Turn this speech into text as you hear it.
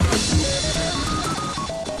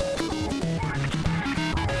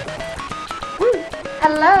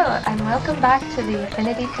Hello, and welcome back to the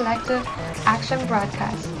Affinity Collective Action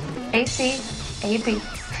Broadcast, ACAB,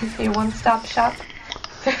 your one-stop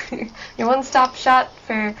shop,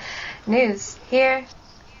 for news here,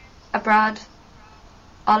 abroad,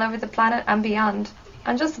 all over the planet and beyond,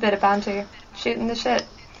 and just a bit of banter, shooting the shit.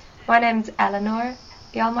 My name's Eleanor.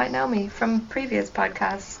 Y'all might know me from previous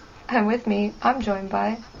podcasts, and with me, I'm joined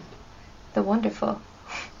by the wonderful,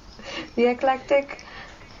 the eclectic,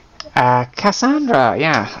 Cassandra,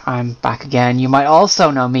 yeah, I'm back again. You might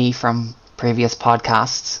also know me from previous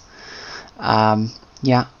podcasts.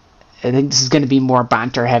 Yeah, I think this is going to be more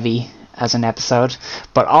banter heavy as an episode.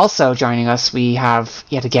 But also joining us, we have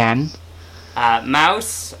yet again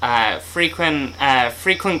Mouse, frequent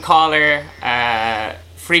caller,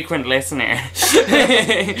 frequent listener.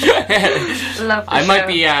 love the I show. might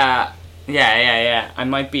be Yeah. I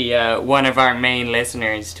might be one of our main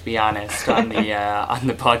listeners, to be honest, on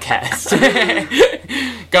the podcast.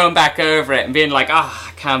 Going back over it and being like,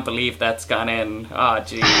 I can't believe that's gone in. Oh,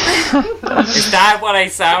 geez. Is that what I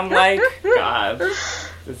sound like? God,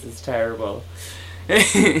 this is terrible.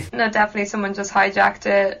 No, definitely someone just hijacked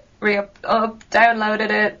it, downloaded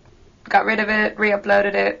it, got rid of it,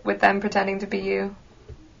 re-uploaded it with them pretending to be you.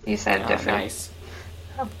 You sound different. Nice.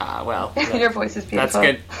 Well, your voice is beautiful.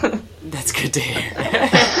 That's good. That's good to hear.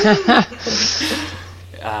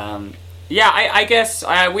 I guess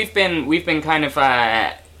we've been kind of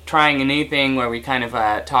trying a new thing where we kind of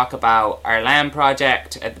talk about our land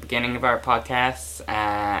project at the beginning of our podcasts,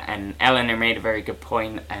 and Eleanor made a very good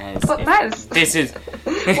point. This is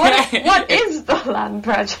what is the land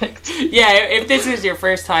project? Yeah, if this is your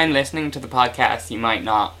first time listening to the podcast, you might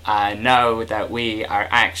not know that we are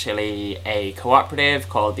actually a cooperative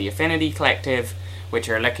called the Affinity Collective, which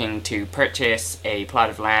are looking to purchase a plot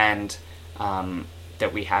of land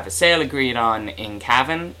that we have a sale agreed on in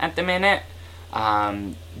Cavan at the minute.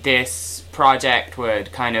 This project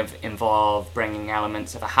would kind of involve bringing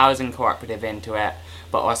elements of a housing cooperative into it,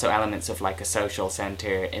 but also elements of like a social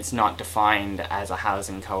centre. It's not defined as a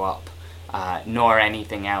housing co-op, nor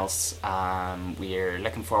anything else. We're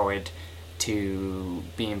looking forward to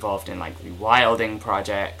be involved in like rewilding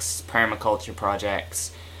projects, permaculture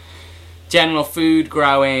projects, general food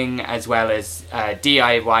growing, as well as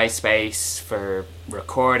DIY space for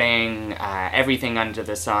recording, everything under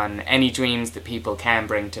the sun. Any dreams that people can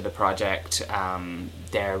bring to the project,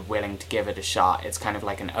 they're willing to give it a shot. It's kind of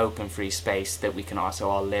like an open free space that we can also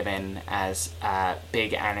all live in as a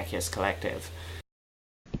big anarchist collective.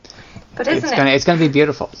 But it's going to be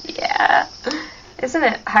beautiful. Yeah. Isn't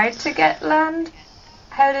it hard to get land?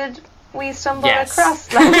 How did we stumble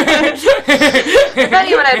across land? If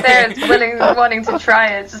anyone out there is wanting to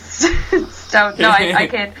try it, just don't. No, I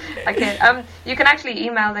kid. You can actually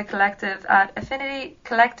email the collective at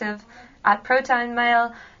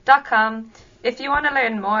affinitycollective@protonmail.com if you want to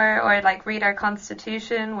learn more or like read our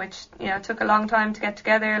constitution, which took a long time to get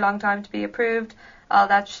together, a long time to be approved, all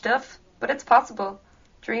that stuff. But it's possible.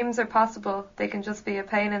 Dreams are possible. They can just be a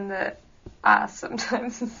pain in the ass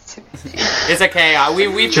sometimes. It's okay.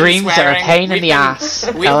 We've dreams been swearing, are a pain in the ass.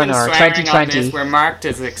 Eleanor, 2020. We're marked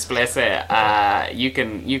as explicit. You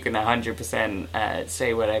can 100%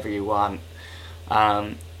 say whatever you want.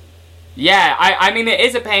 I mean it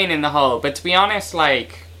is a pain in the hole, but to be honest,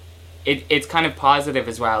 like it's kind of positive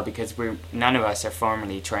as well, because none of us are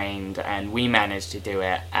formally trained, and we managed to do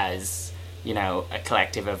it as a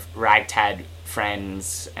collective of ragtag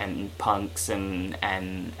friends and punks and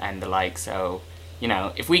the like. So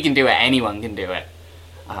if we can do it, anyone can do it.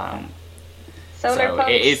 Solar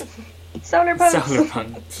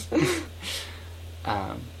punks.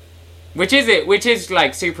 Which is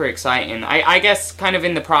like super exciting. I guess kind of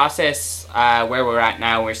in the process where we're at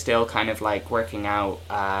now, we're still kind of like working out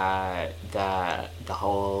the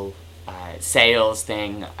whole sales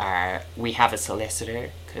thing. We have a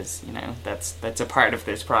solicitor, because that's a part of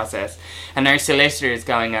this process, and our solicitor is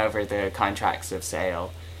going over the contracts of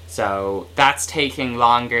sale. So that's taking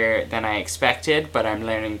longer than I expected, but I'm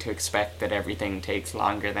learning to expect that everything takes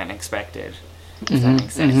longer than expected. Does that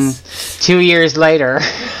make sense? 2 years later.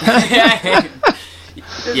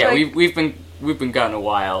 Yeah, we've been going a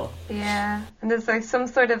while. Yeah, and there's like some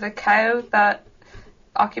sort of a cow that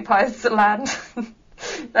occupies the land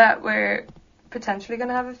that we're potentially going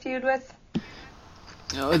to have a feud with.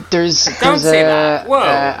 There's say that. Whoa.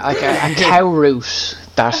 A cow route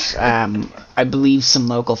that I believe some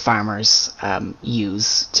local farmers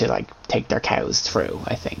use to like take their cows through.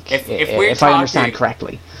 I think if I understand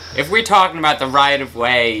correctly. If we're talking about the right of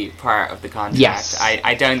way part of the contract, yes.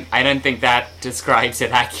 I don't think that describes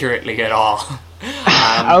it accurately at all.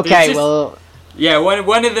 Yeah,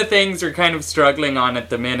 one of the things we're kind of struggling on at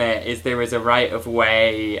the minute is there was a right of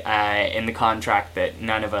way in the contract that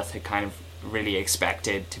none of us had kind of really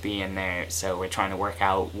expected to be in there, so we're trying to work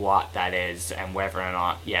out what that is and whether or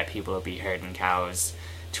not, people will be herding cows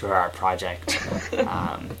through our project,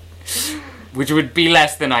 which would be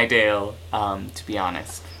less than ideal, to be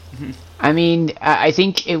honest. I mean, I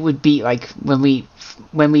think it would be like when we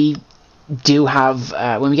do have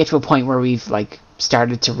when we get to a point where we've like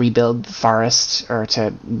started to rebuild the forest or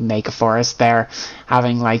to make a forest there,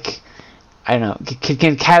 having like, I don't know,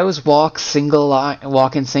 can cows walk in single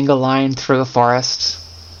line through a forest?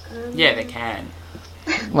 Yeah, they can.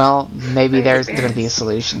 Well, maybe there's going to be a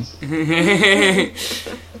solution.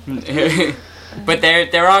 But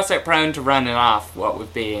they're also prone to running off. What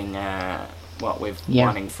with being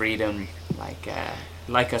wanting freedom,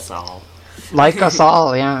 like us all. Like us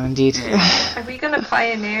all, yeah, indeed. Are we going to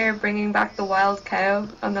pioneer bringing back the wild cow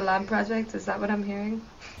on the land project? Is that what I'm hearing?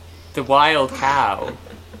 The wild cow.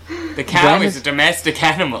 The cow is a domestic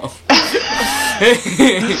animal.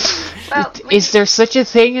 Well, is there such a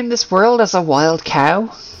thing in this world as a wild cow?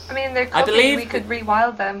 I mean, there could be. We could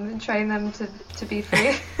rewild them and train them to be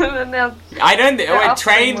free. And then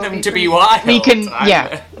train them to be wild. We can,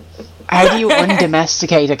 yeah. How do you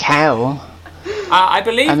undomesticate a cow? I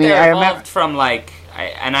believe they're evolved from like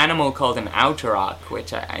an animal called an autarch,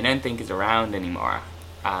 which I don't think is around anymore.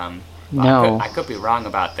 No. I could be wrong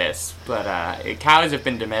about this, but cows have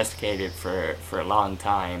been domesticated for a long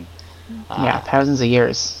time. Thousands of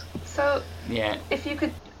years. So, yeah. If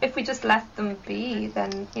we just let them be,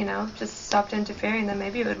 then, just stopped interfering, then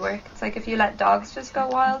maybe it would work. It's like if you let dogs just go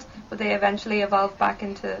wild, would they eventually evolve back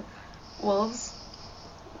into wolves?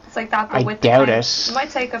 It's like that, but I with doubt the it. It might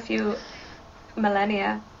take a few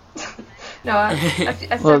millennia. No,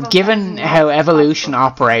 well, given how evolution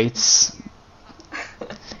operates,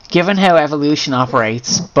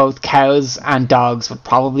 both cows and dogs would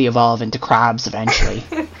probably evolve into crabs eventually.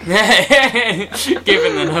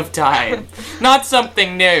 Given enough time. Not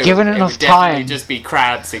something new. Given enough time. Just be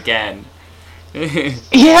crabs again.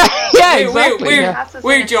 yeah, exactly.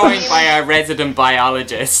 We're joined by our resident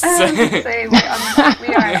biologists. We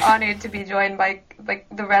are honoured to be joined by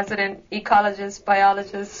the resident ecologist,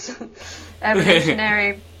 biologist,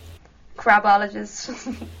 evolutionary crabologist.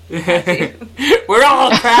 We're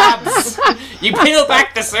all crabs. You peel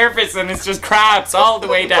back the surface and it's just crabs all the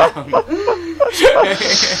way down.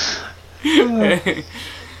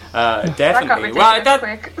 Definitely. Well, that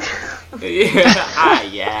quick.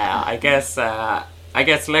 I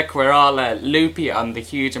guess. Look, we're all loopy on the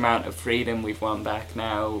huge amount of freedom we've won back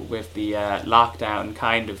now, with the lockdown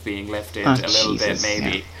kind of being lifted a little bit,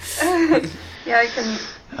 maybe. Yeah, I can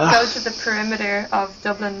go to the perimeter of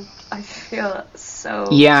Dublin. I feel so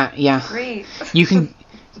free. You can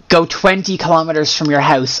go 20 kilometers from your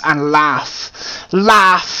house and laugh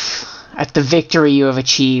at the victory you have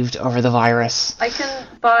achieved over the virus. I can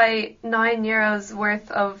buy €9 worth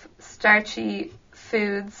of starchy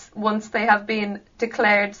foods once they have been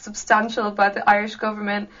declared substantial by the Irish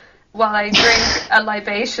government, while I drink a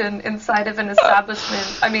libation inside of an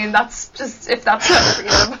establishment. I mean, that's just, if that's not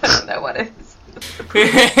freedom, I don't know what is.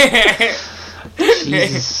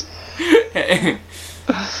 Jesus.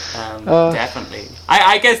 Definitely.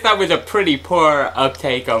 I guess that was a pretty poor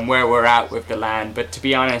uptake on where we're at with the land, but to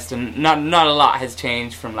be honest, and not a lot has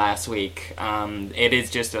changed from last week. It is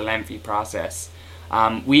just a lengthy process.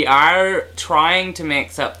 We are trying to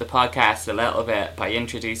mix up the podcast a little bit by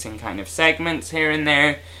introducing kind of segments here and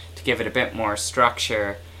there to give it a bit more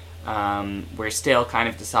structure. We're still kind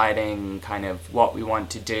of deciding kind of what we want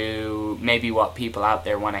to do, maybe what people out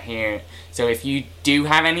there want to hear. So if you do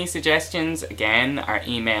have any suggestions, again, our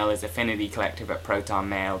email is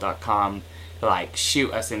affinitycollective@protonmail.com. Like,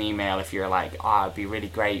 shoot us an email if you're like, it'd be really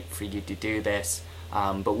great for you to do this.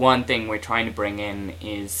 But one thing we're trying to bring in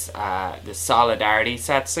is the Solidarity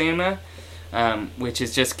Satsuma, which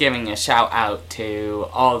is just giving a shout out to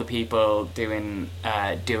all the people doing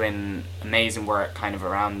amazing work kind of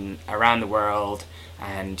around the world,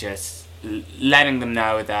 and just letting them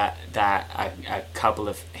know that a couple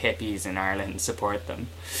of hippies in Ireland support them.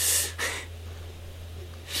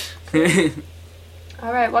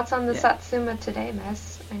 Alright, what's on the Satsuma today,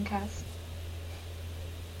 Mess and Cass?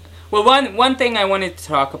 Well, one thing I wanted to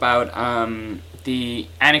talk about, the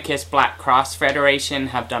Anarchist Black Cross Federation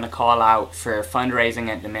have done a call out for fundraising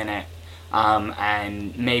at the minute,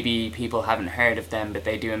 and maybe people haven't heard of them, but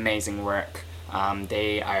they do amazing work.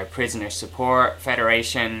 They are a prisoner support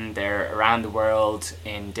federation. They're around the world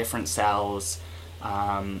in different cells.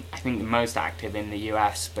 I think the most active in the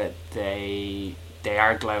US, but they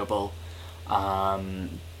are global.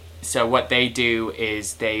 So what they do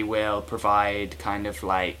is they will provide kind of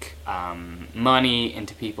like money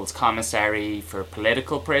into people's commissary for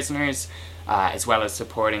political prisoners, as well as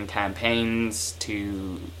supporting campaigns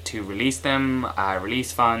to release them,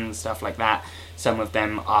 release funds, stuff like that. Some of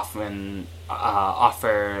them often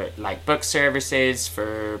offer like book services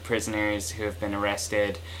for prisoners who have been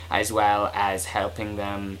arrested, as well as helping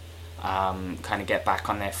them kind of get back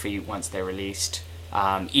on their feet once they're released.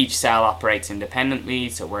 Each cell operates independently,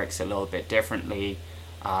 so works a little bit differently,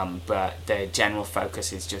 but the general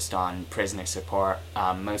focus is just on prisoner support,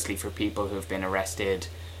 mostly for people who have been arrested,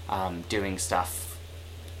 doing stuff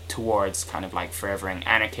towards kind of like furthering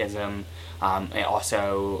anarchism. It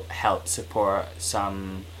also helps support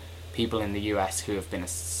some people in the US who have been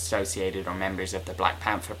associated or members of the Black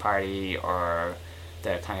Panther Party or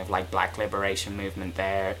the kind of like Black Liberation movement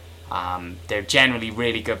there. They're generally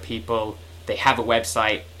really good people. They have a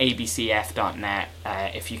website, abcf.net.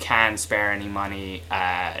 If you can spare any money,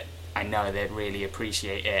 I know they'd really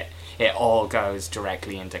appreciate it. It all goes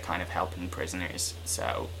directly into kind of helping prisoners.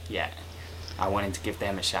 So, yeah, I wanted to give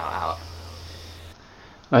them a shout out.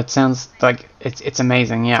 That sounds like it's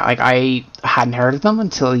amazing. Yeah, like I hadn't heard of them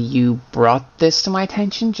until you brought this to my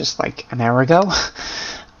attention just like an hour ago.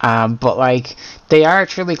 But like they are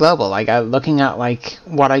truly global. Like looking at like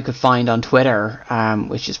what I could find on Twitter,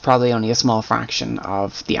 which is probably only a small fraction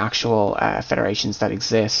of the actual federations that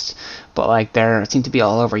exist, but like they seem to be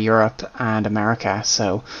all over Europe and America.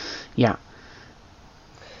 So yeah,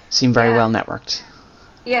 seem very well networked.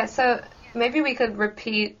 Yeah. So maybe we could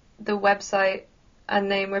repeat the website and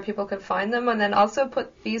name where people could find them, and then also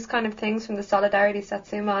put these kind of things from the Solidarity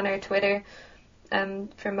Satsuma on our Twitter.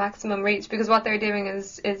 For maximum reach, because what they're doing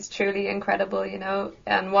is truly incredible, you know,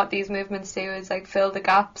 and what these movements do is like fill the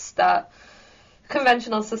gaps that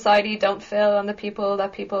conventional society don't fill, and the people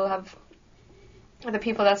that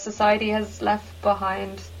society has left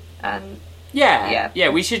behind. And yeah,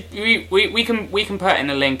 we can put in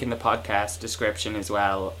a link in the podcast description as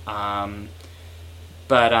well.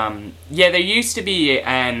 But there used to be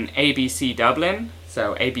an ABC Dublin.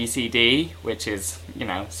 So ABCD, which is, you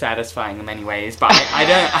know, satisfying in many ways, but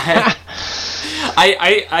I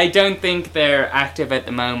don't think they're active at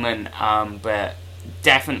the moment. But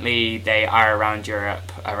definitely they are around Europe,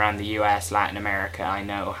 around the US, Latin America. I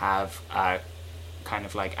know have kind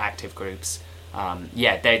of like active groups.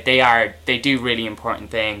 They do really important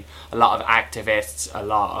thing. A lot of activists, a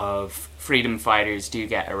lot of freedom fighters do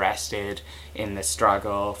get arrested in the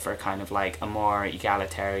struggle for kind of like a more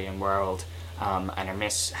egalitarian world. And are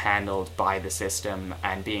mishandled by the system,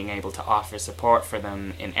 and being able to offer support for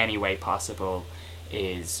them in any way possible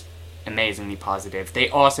is amazingly positive. They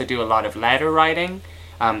also do a lot of letter writing.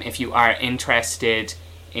 If you are interested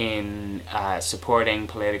in supporting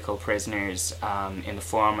political prisoners in the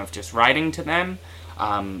form of just writing to them,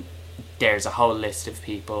 there's a whole list of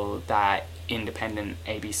people that independent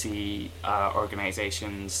ABC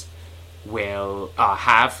organizations will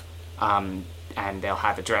have. And they'll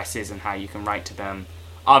have addresses and how you can write to them.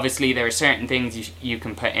 Obviously, there are certain things you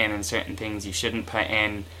can put in and certain things you shouldn't put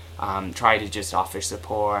in. Try to just offer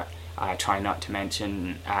support. Try not to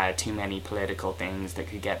mention too many political things that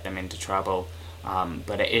could get them into trouble.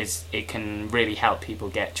 But it can really help people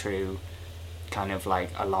get through kind of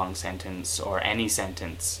like a long sentence or any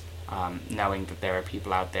sentence, knowing that there are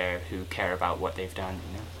people out there who care about what they've done.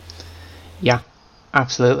 You know? Yeah.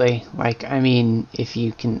 Absolutely. Like, I mean, if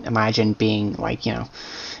you can imagine being like, you know,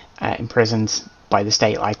 imprisoned by the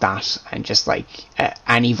state like that, and just like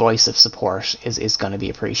any voice of support is going to be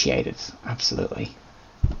appreciated. Absolutely.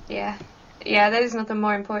 Yeah, there's nothing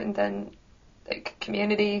more important than like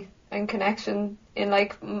community and connection in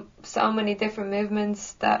like so many different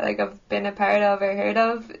movements that like I've been a part of or heard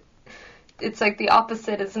of. It's like the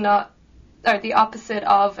opposite is not, or the opposite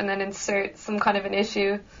of, and then insert some kind of an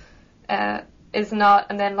issue. Is not,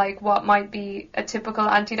 and then like what might be a typical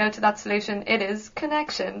antidote to that solution, it is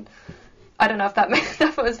connection. I don't know if that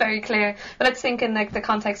was very clear, but I think in like the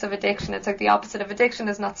context of addiction, it's like the opposite of addiction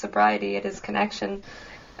is not sobriety, it is connection.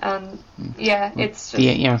 It's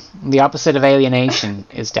just... the opposite of alienation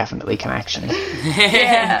is definitely connection.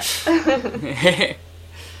 Yeah. For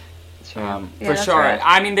sure. Right.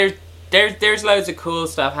 I mean, there's loads of cool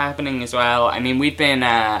stuff happening as well. I mean, we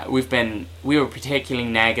were particularly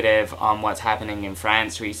negative on what's happening in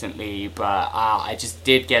France recently, but I just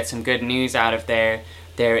did get some good news out of there.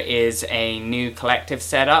 There is a new collective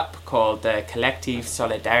set up called the Collectif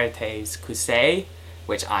Solidarités Coussé,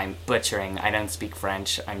 which I'm butchering. I don't speak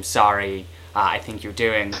French. I'm sorry. I think you're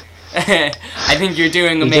doing I think you're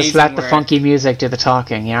doing amazing. You just let the work. funky music do the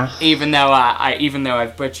talking, yeah? Even though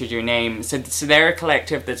I've butchered your name. So they're a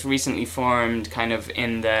collective that's recently formed kind of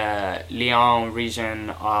in the Lyon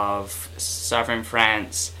region of southern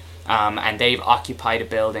France. And they've occupied a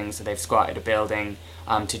building, so they've squatted a building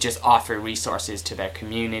to just offer resources to their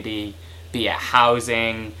community, be it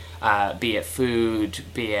housing, be it food,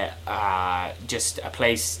 be it just a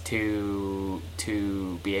place to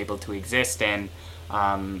be able to exist in.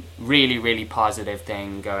 Really, really positive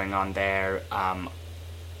thing going on there.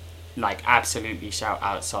 Like, absolutely shout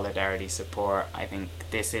out solidarity, support. I think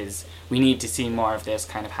we need to see more of this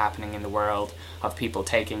kind of happening in the world, of people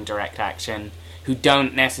taking direct action who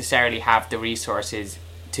don't necessarily have the resources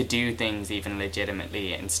to do things even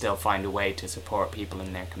legitimately and still find a way to support people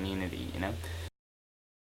in their community, you know?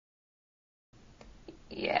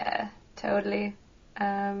 Yeah, totally.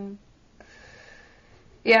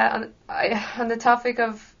 Yeah, on the topic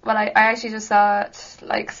of, well, I actually just saw it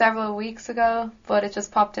like several weeks ago, but it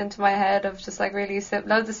just popped into my head of just like really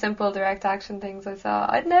loads of simple direct action things I saw.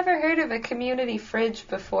 I'd never heard of a community fridge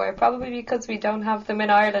before, probably because we don't have them in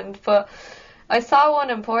Ireland, but I saw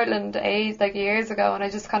one in Portland years ago, and I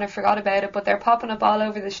just kind of forgot about it, but they're popping up all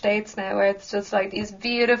over the States now, where it's just like these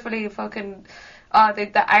beautifully fucking...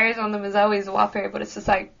 the art on them is always whopper, but it's just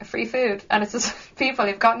like free food, and it's just people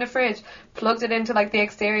who've gotten a fridge, plugged it into like the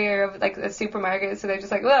exterior of like a supermarket, so they're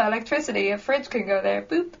just like, well, electricity, a fridge can go there,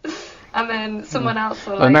 boop, and then someone else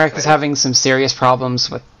will. Well, America's having some serious problems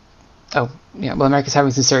with. America's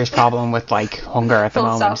having some serious problem with like hunger at the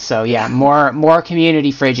moment. So yeah, more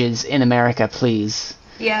community fridges in America, please.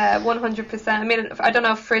 Yeah, 100%. I mean, I don't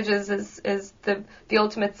know if fridges is the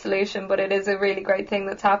ultimate solution, but it is a really great thing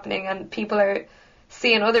that's happening, and people are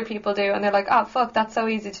seeing other people do, and they're like, oh fuck, that's so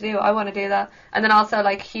easy to do, I want to do that. And then also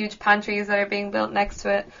like huge pantries that are being built next to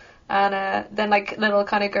it, and then like little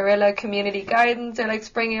kind of guerrilla community gardens are like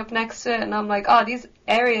springing up next to it, and I'm like, oh, these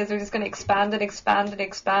areas are just going to expand and expand and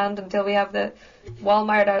expand until we have the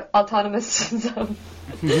Walmart autonomous zone.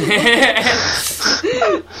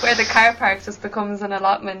 Where the car park just becomes an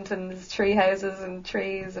allotment, and there's tree houses and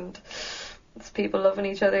trees, and it's people loving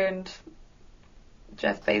each other, and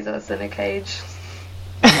Jeff Bezos in a cage.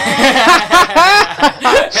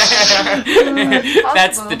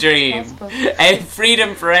 That's the dream.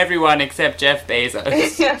 Freedom for everyone except Jeff Bezos.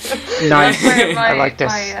 Nice. I like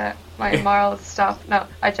this. My morals stop. No,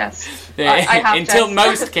 I have until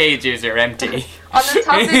most cages are empty. On the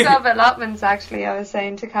topic of allotments, actually, I was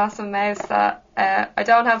saying to Cass and Mouse that I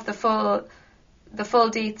don't have the full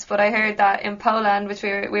deets, but I heard that in Poland, which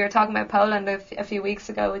we were talking about Poland a few weeks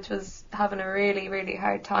ago, which was having a really, really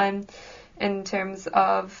hard time in terms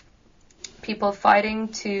of people fighting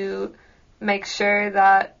to make sure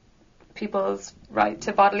that people's right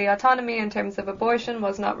to bodily autonomy in terms of abortion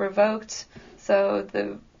was not revoked. So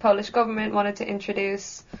the Polish government wanted to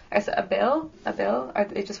introduce a bill, or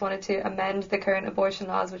they just wanted to amend the current abortion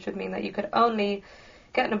laws, which would mean that you could only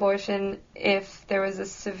get an abortion if there was a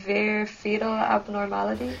severe fetal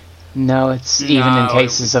abnormality. No, it's even in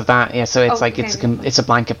cases of that. Yeah, so it's it's a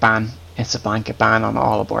blanket ban. It's a blanket ban on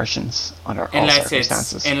all abortions under all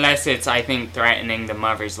circumstances. Unless it's, I think, threatening the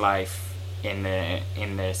mother's life in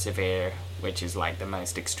the severe, which is like the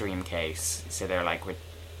most extreme case. So they're like,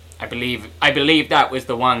 I believe that was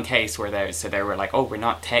the one case where they were like, oh, we're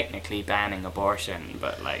not technically banning abortion,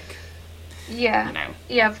 but like. Yeah, you know.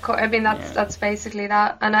 Yeah, of course. I mean, that's basically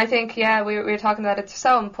that. And I think, we were talking about it's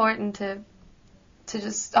so important to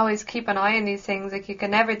just always keep an eye on these things. Like, you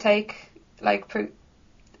can never take like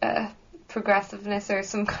progressiveness or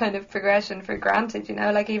some kind of progression for granted, you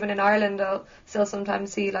know. Like, even in Ireland, I'll still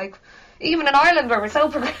sometimes see, like, even in Ireland where we're so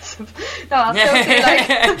progressive, no, I'll still see,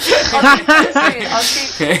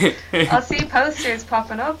 like, I'll see posters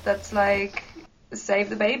popping up that's like, save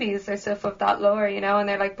the babies or stuff of that lore, you know, and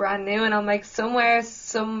they're like brand new, and I'm like,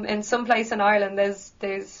 in some place in Ireland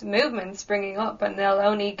there's movements springing up, and they'll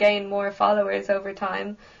only gain more followers over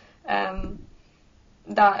time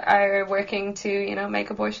that are working to, you know, make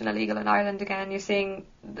abortion illegal in Ireland again. You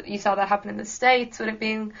saw that happen in the States with it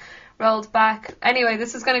being rolled back. Anyway,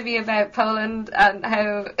 this is going to be about Poland and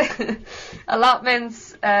how allotment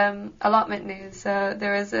news. So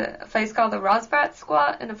there is a place called the Rozbrat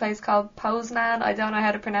squat and a place called Poznan. I don't know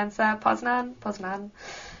how to pronounce that. Poznan.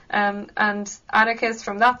 And anarchists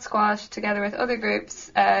from that squat, together with other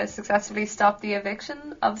groups, successfully stopped the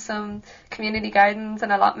eviction of some community gardens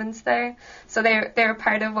and allotments there. So they're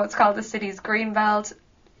part of what's called the city's green belt.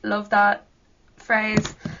 Love that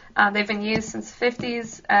phrase. And they've been used since the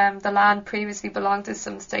 50s. The land previously belonged to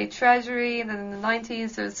some state treasury, and then in the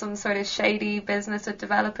 90s there was some sort of shady business with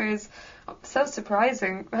developers. So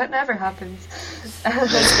surprising. That never happens.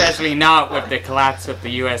 Especially not with the collapse of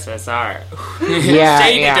the USSR. Yeah,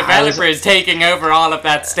 Shady yeah, developers taking over all of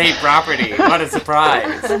that state property. What a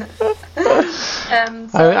surprise.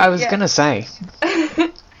 I was going to say.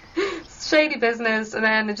 Shady business, and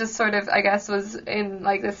then it just sort of, I guess, was in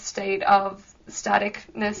like this state of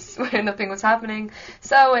staticness where nothing was happening.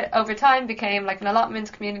 So it over time became like an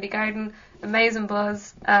allotment community garden, amazing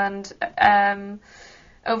buzz, and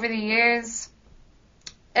over the years,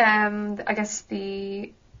 I guess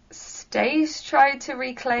the state tried to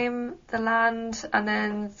reclaim the land, and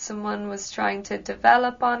then someone was trying to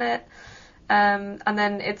develop on it. And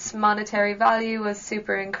then its monetary value was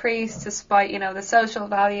super increased, despite, the social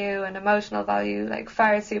value and emotional value, like,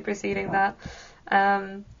 far superseding that.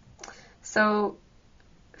 So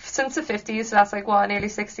since the 50s, so that's like, nearly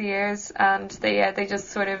 60 years, and they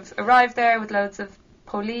just sort of arrived there with loads of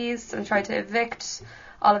police and tried to evict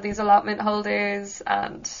all of these allotment holders,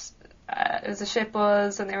 and it was a shit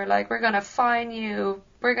buzz, and they were like, we're going to fine you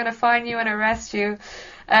and arrest you.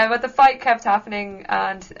 But the fight kept happening,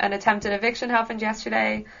 and an attempted eviction happened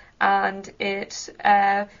yesterday, and it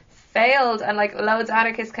failed, and like loads of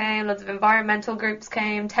anarchists came, loads of environmental groups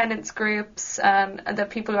came, tenants groups, and the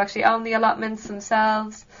people who actually own the allotments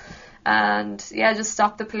themselves, and just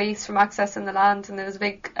stopped the police from accessing the land, and there was a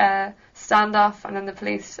big standoff, and then the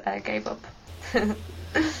police gave up.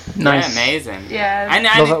 Nice. Yeah, amazing. Yeah. And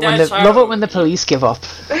love it when the police give up.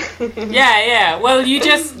 Yeah. Well, you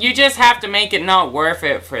just have to make it not worth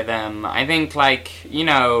it for them. I think,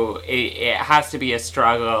 it has to be a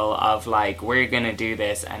struggle of, we're going to do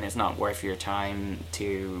this, and it's not worth your time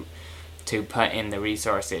to put in the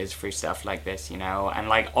resources for stuff like this, and,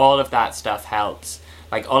 all of that stuff helps.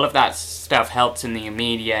 All of that stuff helps in the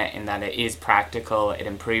immediate, in that it is practical, it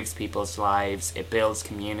improves people's lives, it builds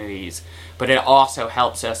communities, but it also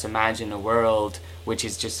helps us imagine a world which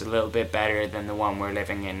is just a little bit better than the one we're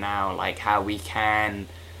living in now, how we can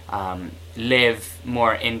live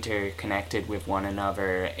more interconnected with one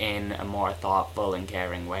another in a more thoughtful and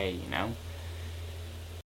caring way,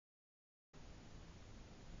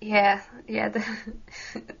 Yeah,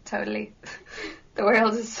 totally. The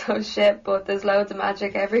world is so shit, but there's loads of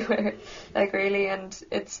magic everywhere, really, and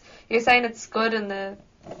you're saying it's good in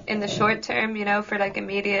the short term, for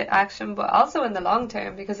immediate action, but also in the long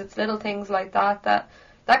term, because it's little things like that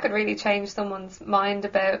could really change someone's mind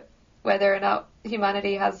about whether or not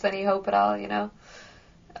humanity has any hope at all,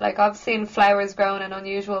 I've seen flowers grown in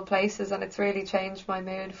unusual places, and it's really changed my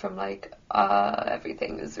mood from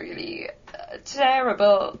everything is really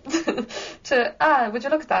terrible to would you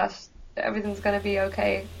look at that? Everything's going to be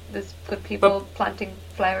okay. There's good people planting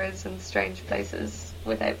flowers in strange places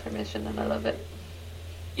without permission, and I love it.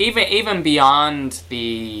 Even beyond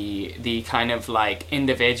the kind of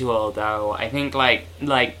individual, though, I think like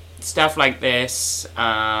stuff like this,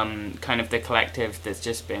 kind of the collective that's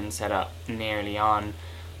just been set up nearly on,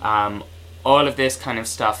 all of this kind of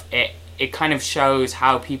stuff, it kind of shows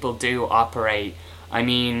how people do operate. I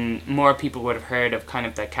mean, more people would have heard of kind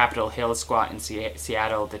of the Capitol Hill squat in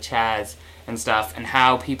Seattle, the Chaz and stuff, and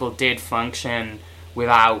how people did function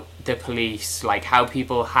without the police, how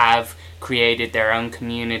people have created their own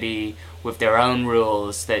community with their own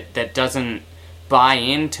rules that doesn't buy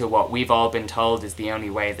into what we've all been told is the only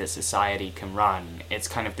way that society can run. It's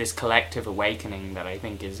kind of this collective awakening that I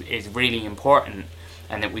think is really important,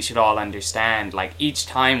 and that we should all understand. Each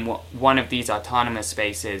time one of these autonomous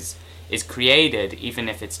spaces is created, even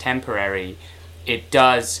if it's temporary, it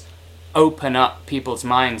does open up people's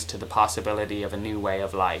minds to the possibility of a new way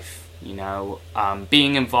of life.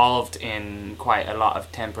 Being involved in quite a lot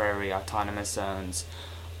of temporary autonomous zones,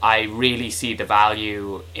 I really see the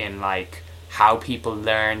value in how people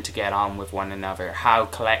learn to get on with one another, how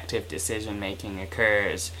collective decision making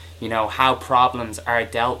occurs, how problems are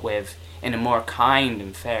dealt with in a more kind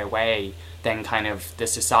and fair way than kind of the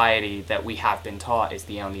society that we have been taught is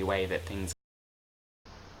the only way that things.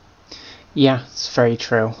 Yeah, it's very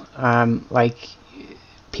true.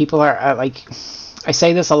 People are I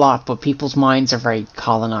say this a lot, but people's minds are very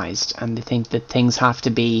colonized, and they think that things have to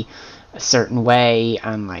be a certain way,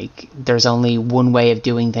 and there's only one way of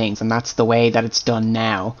doing things, and that's the way that it's done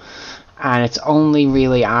now. And it's only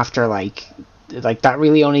really after that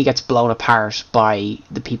really only gets blown apart by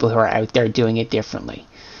the people who are out there doing it differently.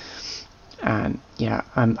 And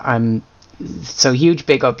I'm so huge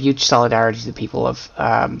big up, huge solidarity to the people of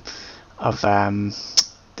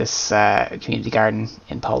this community garden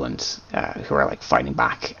in Poland who are like fighting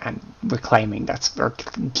back and reclaiming or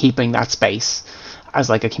keeping that space as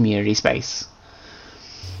like a community space.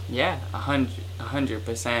 Yeah,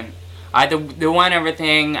 100%. The one other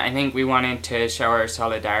thing I think we wanted to show our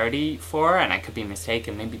solidarity for, and I could be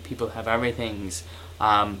mistaken, maybe people have other things,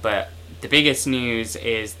 but the biggest news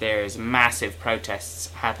is there's massive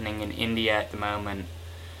protests happening in India at the moment.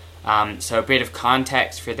 So a bit of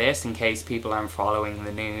context for this, in case people aren't following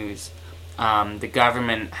the news. The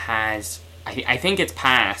government has, I think it's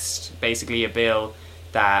passed, basically a bill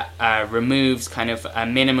that removes kind of a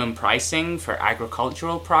minimum pricing for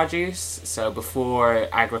agricultural produce. So before,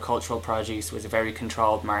 agricultural produce was a very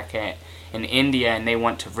controlled market in India, and they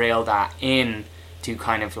want to reel that in to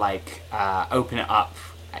kind of like open it up,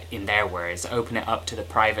 in their words, open it up to the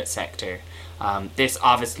private sector. This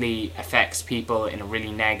obviously affects people in a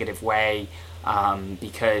really negative way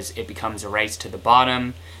because it becomes a race to the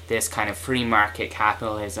bottom. This kind of free market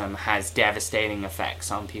capitalism has devastating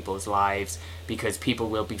effects on people's lives because people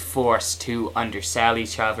will be forced to undersell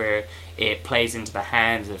each other. It plays into the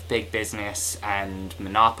hands of big business and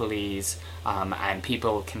monopolies, and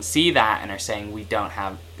people can see that and are saying, we don't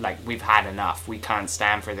have, like, we've had enough, we can't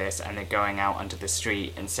stand for this, and they're going out onto the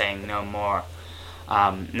street and saying no more.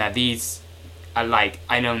 Now these are like,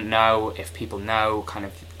 I don't know if people know kind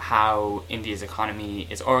of how India's economy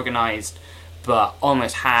is organized, but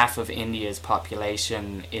almost half of India's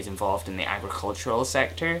population is involved in the agricultural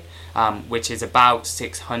sector, which is about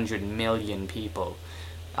 600 million people,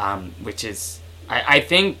 which is, I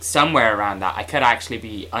think, somewhere around that. I could actually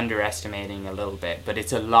be underestimating a little bit, but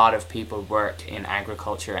it's a lot of people work in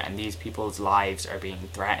agriculture, and these people's lives are being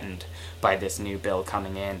threatened by this new bill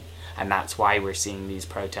coming in. And that's why we're seeing these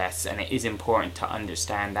protests, and it is important to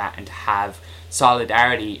understand that and to have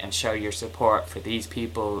solidarity and show your support for these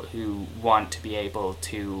people who want to be able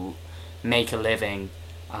to make a living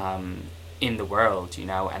in the world, you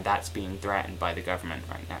know, and that's being threatened by the government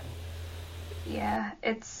right now. Yeah,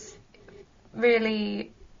 it's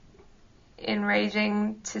really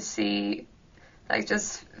enraging to see like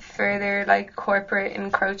just further like corporate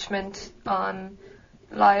encroachment on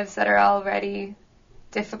lives that are already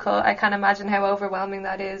difficult. I can't imagine how overwhelming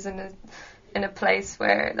that is in a place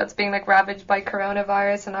where that's being like ravaged by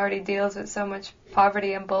coronavirus and already deals with so much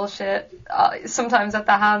poverty and bullshit, sometimes at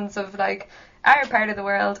the hands of like our part of the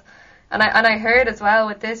world. And I heard as well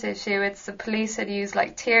with this issue, it's the police had used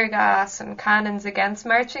like tear gas and cannons against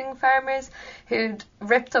marching farmers who'd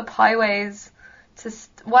ripped up highways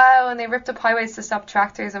and they ripped up highways to stop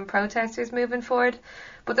tractors and protesters moving forward.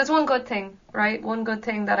 But there's one good thing, right? One good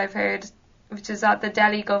thing that I've heard, which is that the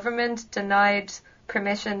Delhi government denied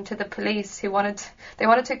permission to the police who wanted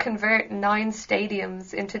to convert 9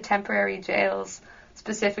 stadiums into temporary jails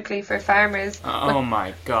specifically for farmers.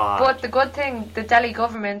 My god. But the good thing, the Delhi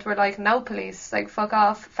government were like, no police, like fuck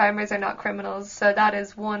off, farmers are not criminals. So that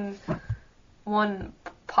is one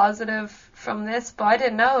positive from this, but I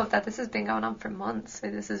didn't know that this has been going on for months. So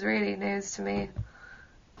this is really news to me.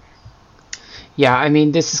 Yeah, I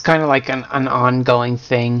mean, this is kind of like an ongoing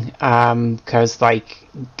thing, because like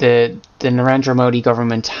the Narendra Modi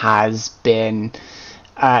government has been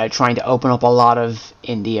trying to open up a lot of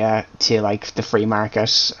India to like the free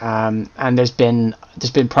market, and there's been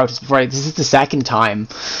protests before. This is the second time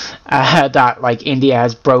that like India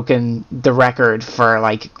has broken the record for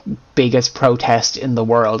like biggest protest in the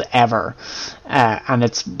world ever, and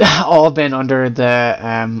it's all been under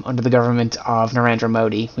the government of Narendra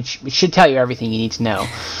Modi, which should tell you everything you need to know.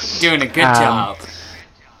 Doing a good job.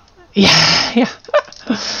 Yeah.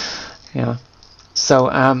 Yeah. So,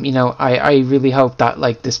 I really hope that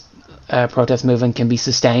like this protest movement can be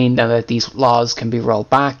sustained and that these laws can be rolled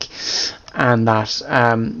back, and that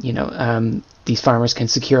these farmers can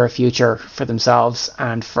secure a future for themselves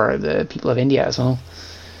and for the people of India as well.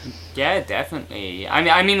 Yeah, definitely.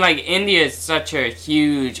 I mean, like, India is such a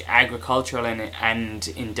huge agricultural and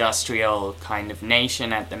industrial kind of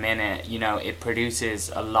nation at the minute. You know, it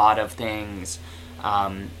produces a lot of things.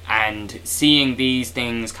 And seeing these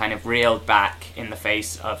things kind of reeled back in the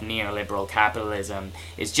face of neoliberal capitalism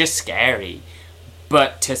is just scary.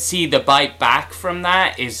 But to see the bite back from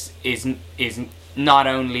that is not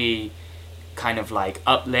only kind of like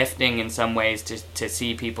uplifting in some ways to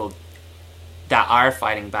see people that are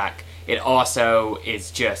fighting back, it also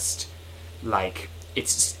is just like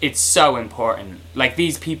it's so important. Like,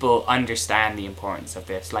 these people understand the importance of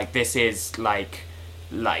this. Like, this is like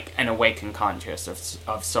an awakened conscience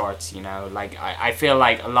of sorts, you know. Like, I feel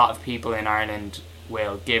like a lot of people in Ireland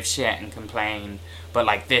will give shit and complain, but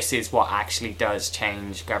like, this is what actually does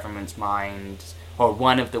change government's minds, or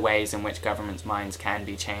one of the ways in which governments' minds can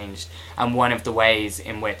be changed, and one of the ways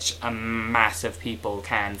in which a mass of people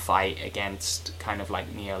can fight against kind of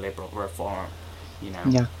like neoliberal reform,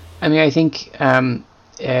 Yeah, I mean, I think a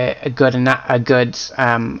good analogous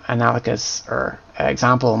or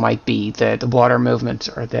example might be the water movement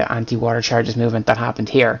or the anti-water charges movement that happened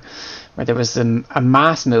here, where there was a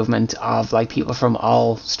mass movement of like people from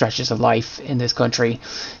all stretches of life in this country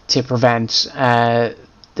to prevent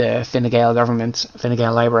the Fine Gael government, Fine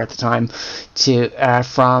Gael Labour at the time,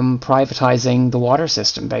 from privatising the water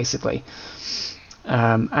system, basically.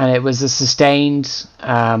 And it was a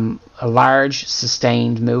large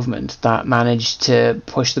sustained movement that managed to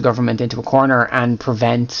push the government into a corner and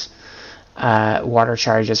prevent water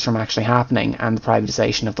charges from actually happening and the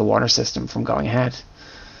privatisation of the water system from going ahead.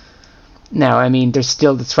 Now, I mean, there's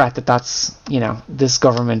still the threat that's, this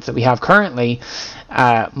government that we have currently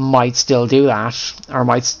might still do that, or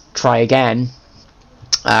might try again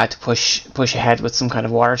to push ahead with some kind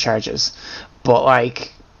of water charges. But,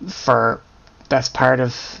 like, for best part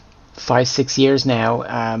of 5-6 years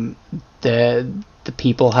now, the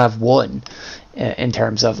people have won in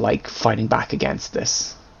terms of, like, fighting back against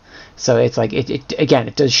this. So it's like,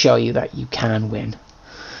 it does show you that you can win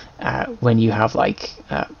when you have, like,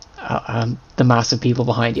 the mass of people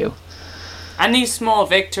behind you. And these small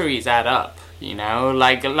victories add up, these are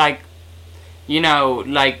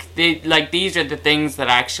the things that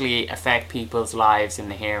actually affect people's lives in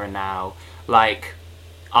the here and now. Like,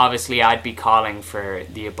 obviously I'd be calling for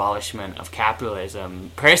the abolishment of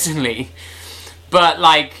capitalism personally, but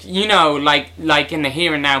in the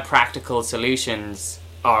here and now, practical solutions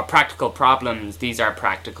or practical problems, these are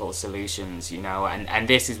practical solutions, and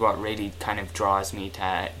this is what really kind of draws me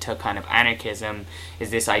to kind of anarchism,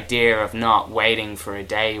 is this idea of not waiting for a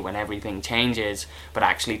day when everything changes, but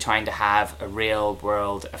actually trying to have a real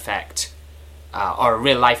world effect, or a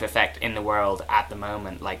real life effect in the world at the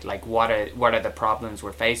moment. Like what are the problems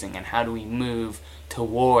we're facing, and how do we move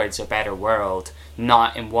towards a better world,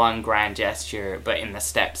 not in one grand gesture, but in the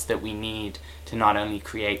steps that we need to not only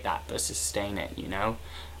create that but sustain it,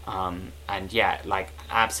 and yeah, like,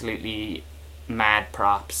 absolutely mad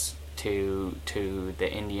props to the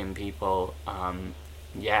Indian people. I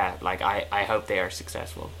hope they are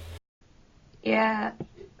successful. Yeah.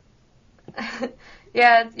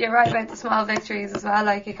 Yeah, you're right about the small victories as well.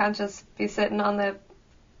 Like, you can't just be sitting on the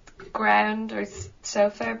ground or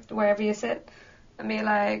sofa, wherever you sit, and be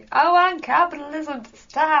like, I want capitalism to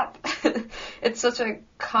stop. It's such a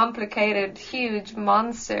complicated, huge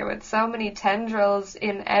monster with so many tendrils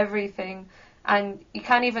in everything, and you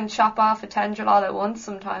can't even chop off a tendril all at once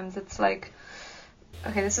sometimes. It's like,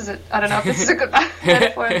 okay, I don't know if this is a good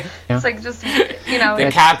metaphor. Yeah. It's like, just, the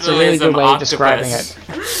capitalism way octopus. Of describing it.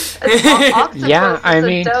 It's octopus. Yeah, I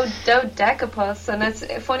mean, dodecapus, and it's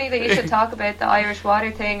funny that you should talk about the Irish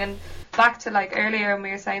water thing. And back to, like, earlier when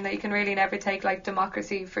we were saying that you can really never take, like,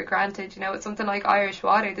 democracy for granted. With something like Irish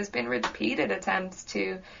water, there's been repeated attempts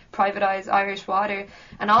to privatise Irish water.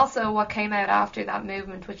 And also what came out after that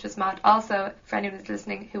movement, which was mad. Also, for anyone who's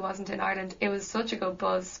listening who wasn't in Ireland, it was such a good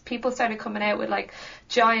buzz. People started coming out with, like,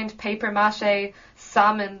 giant paper mache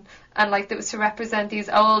salmon, and, like, it was to represent these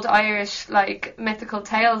old Irish, like, mythical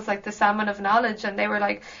tales, like the salmon of knowledge. And they were,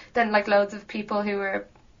 like, then, like, loads of people who were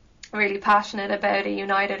really passionate about a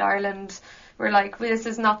united Ireland were like, this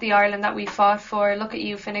is not the Ireland that we fought for. Look at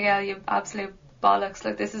you, Fine Gael, you absolute bollocks.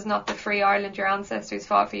 Like, this is not the free Ireland your ancestors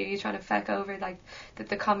fought for. You're trying to feck over, like,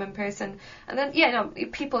 the common person. And then,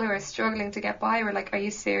 people who are struggling to get by were like, are you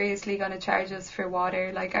seriously going to charge us for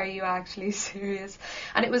water? Like, are you actually serious?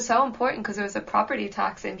 And it was so important because there was a property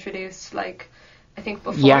tax introduced, like, I think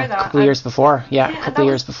before that. A couple of years before. A couple of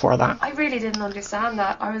years before that. I really didn't understand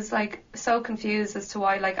that. I was, like, so confused as to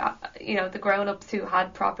why, like, the grown-ups who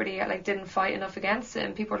had property, like, didn't fight enough against it.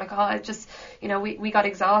 And people were like, oh, it just, we got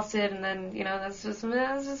exhausted, and then, that's just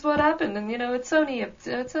what happened. And, it's only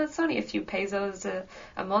a few pesos a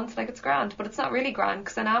month. Like, it's grand, but it's not really grand,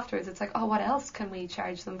 because then afterwards it's like, oh, what else can we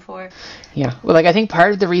charge them for? Yeah, well, like, I think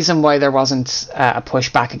part of the reason why there wasn't a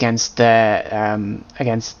pushback against the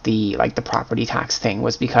like the property tax thing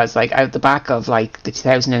was because, like, out the back of, like, the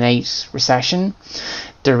 2008 recession,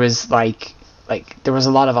 there was there was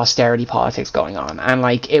a lot of austerity politics going on, and,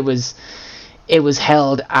 like, it was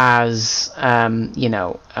held as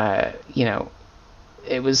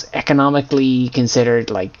it was economically considered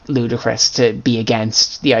like ludicrous to be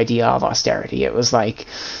against the idea of austerity. It was like,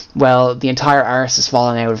 well, the entire arse has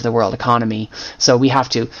fallen out of the world economy, so we have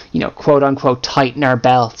to, quote unquote, tighten our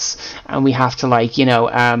belts, and we have to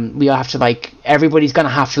everybody's going to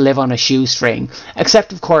have to live on a shoestring,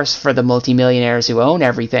 except of course for the multimillionaires who own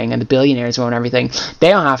everything and the billionaires who own everything. They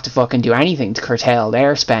don't have to fucking do anything to curtail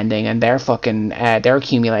their spending and their fucking their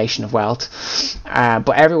accumulation of wealth, but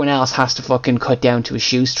everyone else has to fucking cut down to a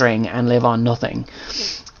shoestring and live on nothing.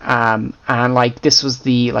 And like this was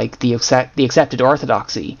the accepted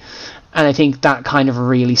orthodoxy, and I think that kind of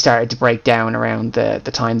really started to break down around the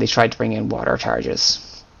time they tried to bring in water charges.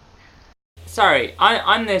 Sorry,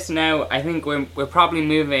 on this now, I think we're probably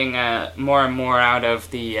moving more and more out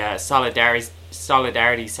of the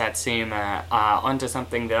solidarity satsuma onto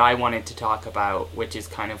something that I wanted to talk about, which is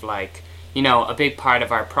kind of like, a big part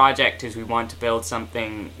of our project is we want to build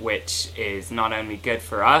something which is not only good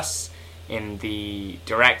for us in the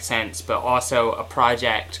direct sense, but also a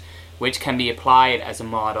project which can be applied as a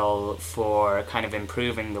model for kind of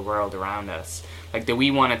improving the world around us. Like, that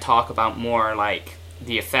we want to talk about more like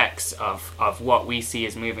the effects of what we see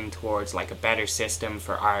as moving towards like a better system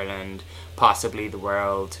for Ireland, possibly the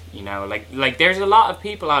world, like there's a lot of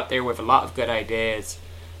people out there with a lot of good ideas,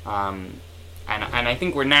 and I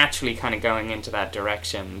think we're naturally kind of going into that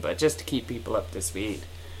direction, but just to keep people up to speed.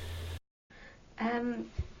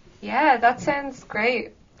 Yeah, that sounds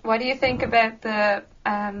great. What do you think about the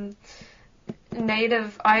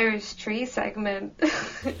native Irish tree segment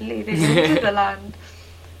leading into the land?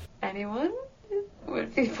 Anyone?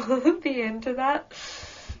 Would people be into that?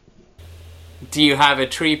 Do you have a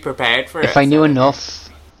tree prepared for it? If I knew enough.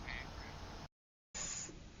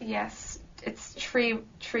 Yes, it's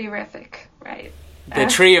tree-rific, right? The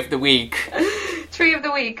tree of the week. Tree of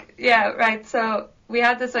the week, yeah, right. So we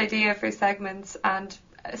had this idea for segments, and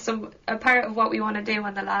a part of what we want to do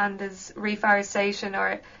on the land is reforestation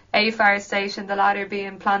or afforestation, the latter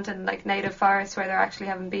being planting like native forests where there actually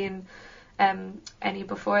haven't been any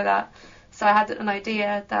before that. So I had an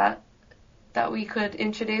idea that we could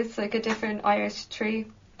introduce like a different Irish tree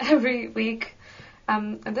every week.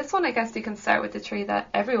 And this one, I guess you can start with the tree that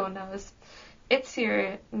everyone knows. It's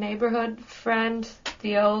your neighbourhood friend,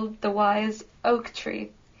 the wise oak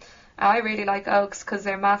tree. I really like oaks because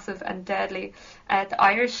they're massive and deadly. The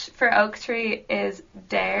Irish for oak tree is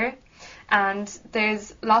dare, and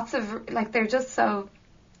there's lots of, they're just so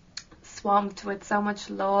swamped with so much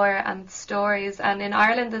lore and stories. And in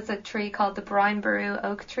Ireland there's a tree called the Brian Boru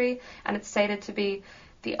oak tree, and it's stated to be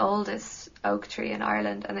the oldest oak tree in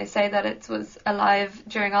Ireland, and they say that it was alive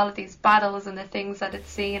during all of these battles and the things that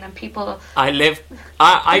it's seen, and people...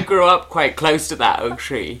 I grew up quite close to that oak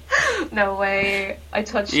tree. No way. I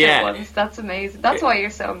touched it once. That's amazing. That's why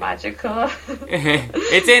you're so magical.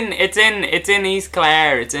 It's in East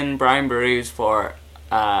Clare. It's in Brian Boru's fort.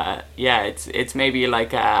 It's maybe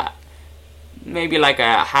like a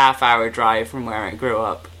half-hour drive from where I grew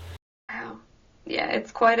up. Wow. Yeah,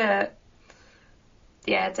 it's quite a...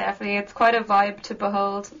 Yeah, definitely. It's quite a vibe to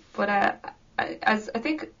behold. But as I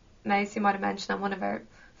think Macy might have mentioned on one of our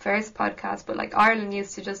first podcasts, but like Ireland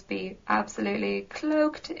used to just be absolutely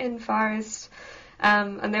cloaked in forest.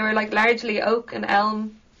 And they were like largely oak and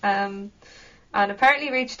elm. And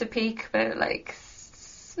apparently reached a peak about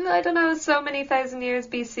so many thousand years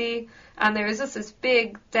BC. And there was just this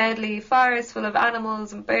big, deadly forest full of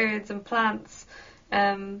animals and birds and plants.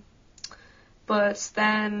 But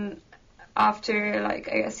then after, I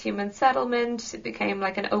guess, human settlement, it became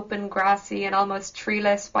like an open, grassy and almost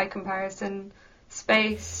treeless by comparison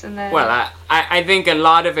space. And then... Well, I think a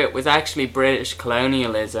lot of it was actually British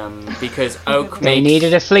colonialism, because oak They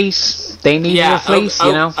needed a fleece.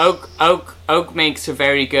 Oak makes a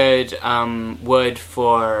very good wood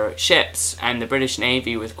for ships, and the British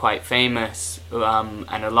Navy was quite famous, and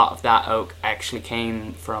a lot of that oak actually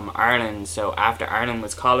came from Ireland. So after Ireland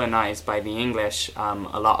was colonised by the English,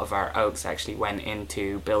 a lot of our oaks actually went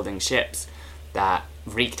into building ships that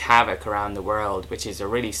wreaked havoc around the world, which is a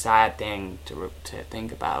really sad thing to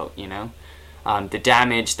think about, The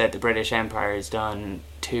damage that the British Empire has done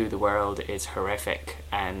to the world is horrific,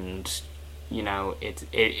 and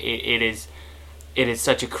it is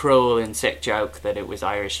such a cruel and sick joke that it was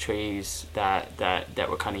Irish trees that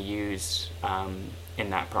were kind of used in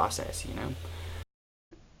that process,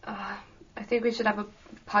 I think we should have a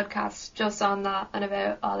podcast just on that and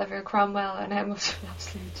about Oliver Cromwell and how much an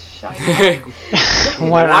absolute shite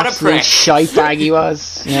what an absolute shite bag he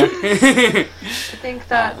was. Yeah. I think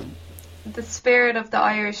that the spirit of the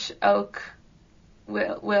Irish oak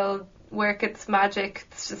will work its magic.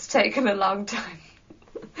 It's just taken a long time.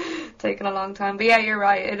 taken a long time. But yeah, you're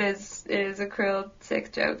right. It is a cruel,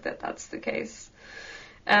 sick joke that that's the case.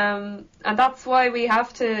 And that's why we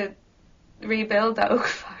have to rebuild the oak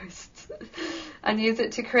forest and use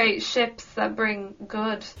it to create ships that bring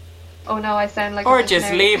good. Oh no, I sound like or a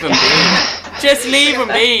just missionary. leave them be. Just leave them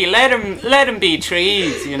be. Let them be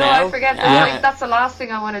trees. You know. No, I forget. That's the last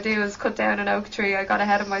thing I want to do is cut down an oak tree. I got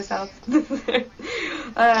ahead of myself.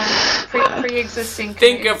 Pre-existing.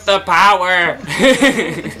 Think of the power.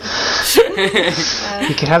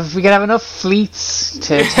 We could have enough fleets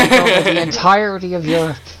to take over the entirety of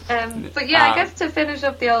Europe. But yeah, I guess to finish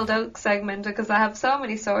up the old oak segment, because I have so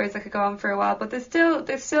many stories that could go on for a while, but there's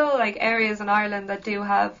still like areas in Ireland that do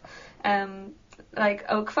have like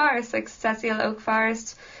oak forest, like Cecil Oak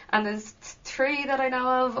Forest, and there's 3 that I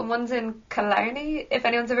know of, and one's in Killarney. If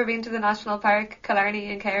anyone's ever been to the national park,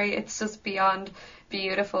 Killarney in Kerry, it's just beyond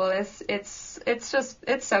beautiful. It's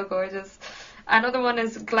so gorgeous. Another one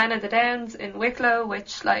is Glen of the Downs in Wicklow,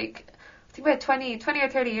 which, like, I think about 20 or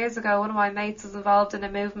 30 years ago, one of my mates was involved in a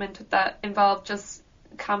movement that involved just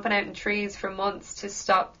camping out in trees for months to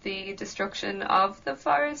stop the destruction of the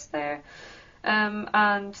forest there.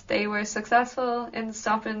 And they were successful in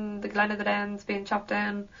stopping the Glen of the Downs being chopped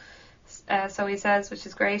down, so he says, which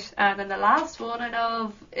is great. And then the last one I know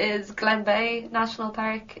of is Glen Bay National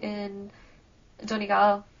Park in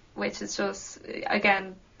Donegal, which is just,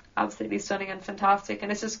 again, absolutely stunning and fantastic.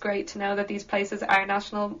 And it's just great to know that these places are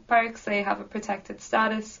national parks. They have a protected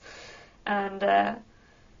status, and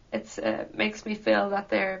it makes me feel that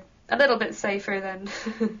they're a little bit safer than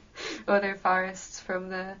other forests from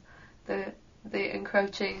the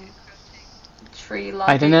encroaching tree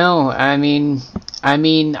lobby. I don't know. I mean, I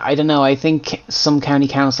don't know. I think some county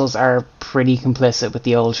councils are pretty complicit with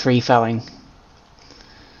the old tree felling.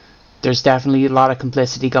 There's definitely a lot of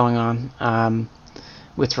complicity going on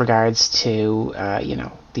with regards to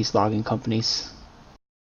these logging companies.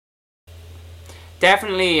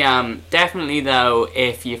 Definitely though,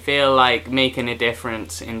 if you feel like making a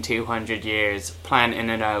difference in 200 years,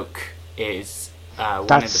 planting an oak is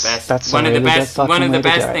one of the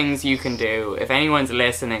best things you can do. If anyone's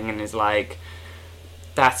listening and is like,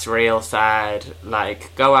 that's real sad,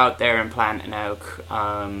 like, go out there and plant an oak,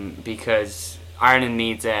 because Ireland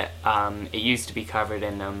needs it. It used to be covered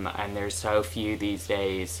in them, and there's so few these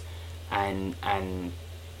days, and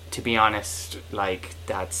to be honest, like,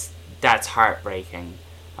 that's heartbreaking.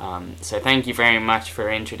 So thank you very much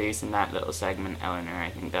for introducing that little segment, Eleanor.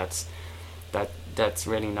 I think that's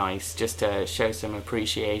really nice, just to show some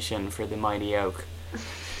appreciation for the mighty oak.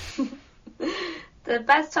 The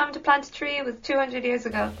best time to plant a tree was 200 years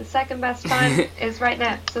ago. The second best time is right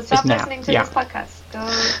now. So stop listening to this podcast. Go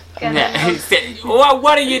get it.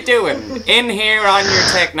 What are you doing? In here on your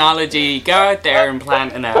technology, go out there and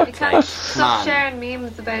plant an oak. You can't stop sharing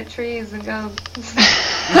memes about trees and go be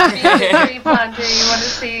the tree planter you want to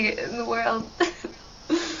see in the world.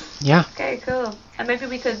 Yeah. Okay, cool. And maybe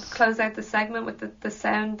we could close out the segment with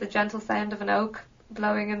the gentle sound of an oak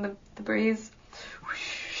blowing in the breeze.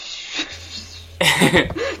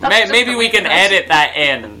 Maybe we can edit that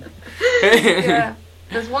in. Yeah.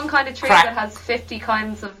 There's one kind of tree that has 50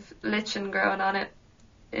 kinds of lichen growing on it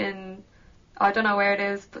in, I don't know where it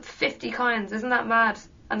is, but 50 kinds. Isn't that mad?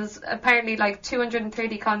 And there's apparently like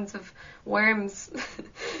 230 kinds of worms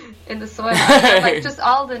in the soil. Like, just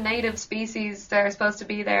all the native species that are supposed to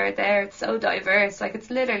be there. It's so diverse. Like, it's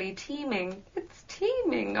literally teeming. It's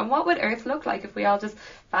teeming. And what would Earth look like if we all just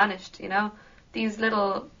vanished, you know? These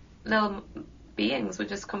little beings would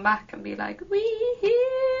just come back and be like,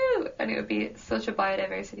 wee-hoo! And it would be such a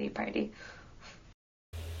biodiversity party.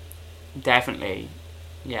 Definitely.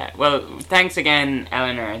 Yeah. Well, thanks again,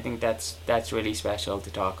 Eleanor. I think that's really special to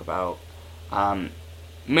talk about.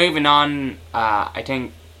 Moving on, I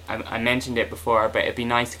think I mentioned it before, but it'd be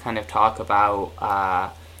nice to kind of talk about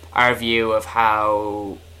our view of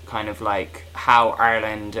how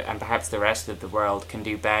Ireland and perhaps the rest of the world can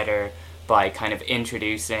do better by kind of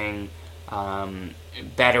introducing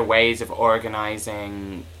better ways of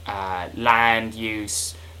organising land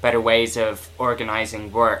use, better ways of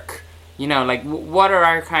organising work. You know, like, what are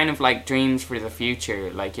our kind of, like, dreams for the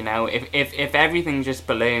future? Like, you know, if everything just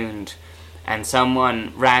ballooned and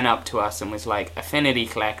someone ran up to us and was like, Affinity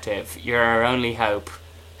Collective, you're our only hope,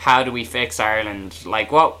 how do we fix Ireland?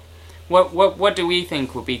 Like, what do we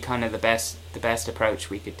think would be kind of the best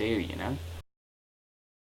approach we could do, you know?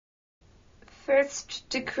 First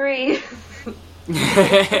decree. no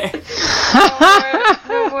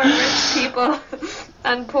more rich people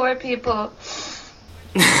and poor people.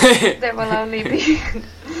 There will only be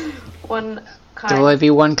one kind. There will be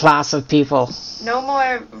one class of people. No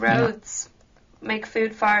more roads. make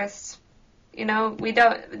food forests. You know, we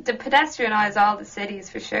don't pedestrianize all the cities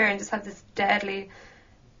for sure, and just have this deadly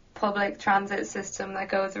public transit system that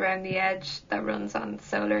goes around the edge that runs on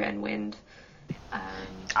solar and wind.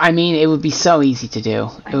 I mean, it would be so easy to do.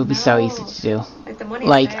 It would be so easy to do. Like, the money.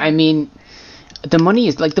 Like, I mean, the money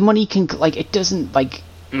is like, the money can, like, it doesn't, like,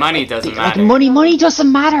 money doesn't matter. Like, money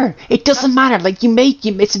doesn't matter. It doesn't matter. Like,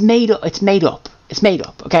 it's made up.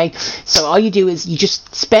 Okay, so all you do is you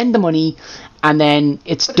just spend the money, and then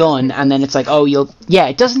it's done, and then it's like, oh,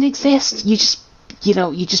 it doesn't exist. You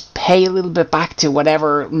just pay a little bit back to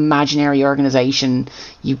whatever imaginary organization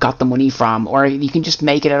you got the money from, or you can just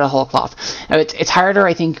make it out of whole cloth. Now, it's harder,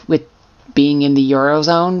 I think, with being in the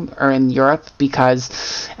Eurozone or in Europe, because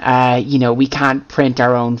we can't print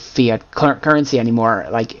our own fiat currency anymore.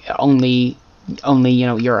 Like, only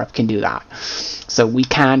Europe can do that. So we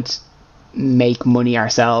can't make money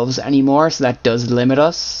ourselves anymore, so that does limit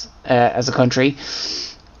us as a country.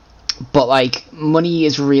 But, like, money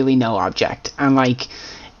is really no object, and, like,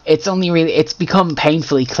 it's become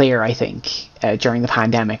painfully clear, I think, during the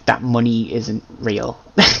pandemic, that money isn't real.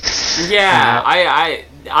 Yeah, I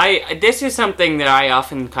this is something that I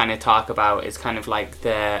often kind of talk about, is kind of like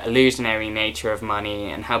the illusionary nature of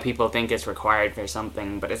money and how people think it's required for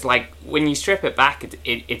something, but it's like, when you strip it back,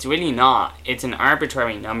 it's really not. It's an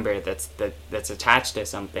arbitrary number that's attached to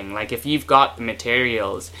something. Like, if you've got the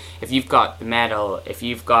materials, if you've got the metal, if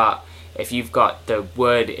you've got the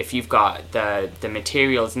wood, if you've got the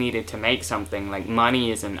materials needed to make something, like,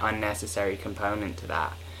 money is an unnecessary component to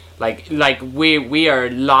that. Like we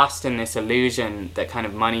are lost in this illusion that kind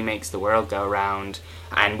of money makes the world go round,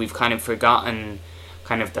 and we've kind of forgotten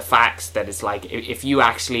kind of the facts that it's like, if you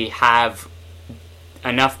actually have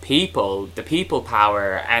enough people, the people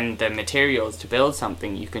power and the materials to build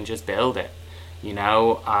something, you can just build it, you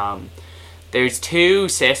know. There's two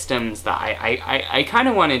systems that I kind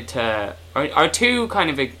of wanted to, or two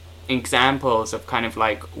kind of examples of kind of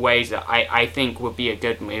like ways that I think would be a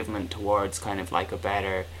good movement towards kind of like a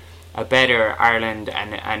better Ireland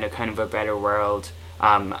and a kind of a better world,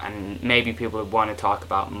 and maybe people would want to talk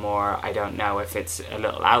about more. I don't know if it's a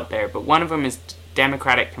little out there, but one of them is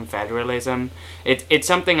democratic confederalism. It's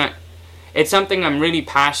something I'm really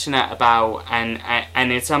passionate about, and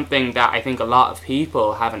it's something that I think a lot of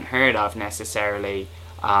people haven't heard of necessarily.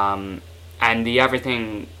 And the other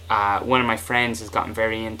thing, one of my friends has gotten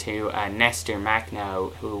very into, Nestor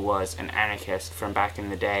Makhno, who was an anarchist from back in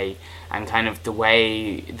the day, and kind of the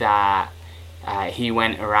way that he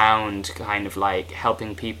went around kind of like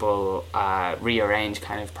helping people rearrange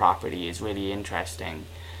kind of property is really interesting.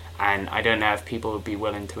 And I don't know if people would be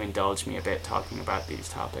willing to indulge me a bit talking about these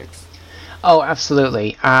topics. Oh,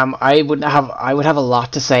 absolutely. I would have a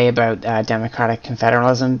lot to say about democratic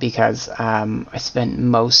confederalism, because I spent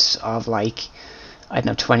most of, like, I don't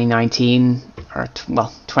know, 2019 or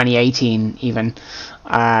 2018 even,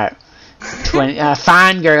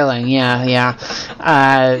 fangirling,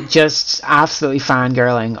 just absolutely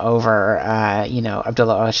fangirling over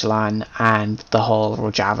Abdullah Öcalan and the whole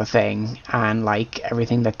Rojava thing, and like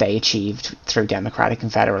everything that they achieved through democratic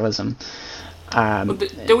confederalism.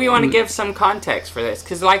 Do we want to give some context for this?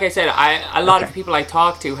 Because, like I said, a lot of people I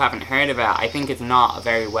talk to haven't heard of it. I think it's not a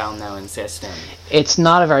very well-known system. It's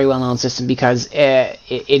not a very well-known system because it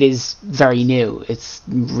is very new. It's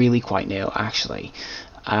really quite new, actually.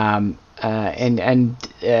 And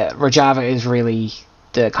Rojava is really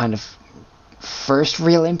the kind of first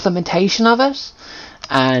real implementation of it.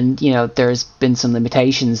 And, there's been some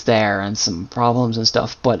limitations there and some problems and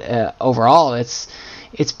stuff. But overall, it's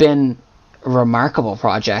been a remarkable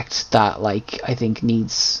project that, like, I think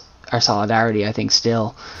needs our solidarity, I think,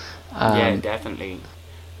 still. Yeah, definitely.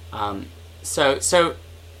 So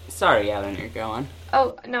sorry, Eleanor, go on.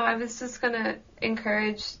 Oh, no, I was just going to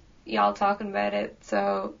encourage y'all talking about it.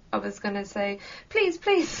 So I was going to say, please,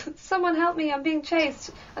 someone help me, I'm being chased.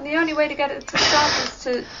 And the only way to get it to stop is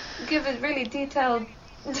to give a really detailed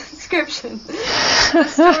description of the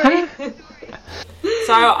story.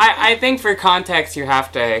 So I think for context you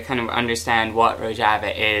have to kind of understand what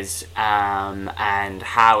Rojava is, and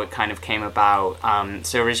how it kind of came about.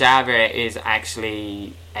 So Rojava is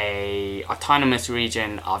actually a autonomous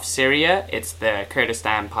region of Syria. It's the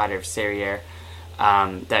Kurdistan part of Syria,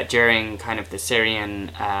 that during kind of the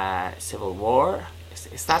Syrian civil war,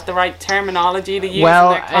 is that the right terminology to use in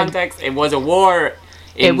that context? It was a war.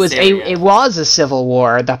 It was a civil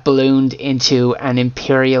war that ballooned into an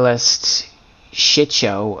imperialist shit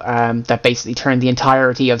show that basically turned the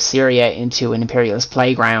entirety of Syria into an imperialist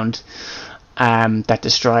playground, that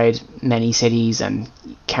destroyed many cities and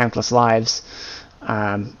countless lives,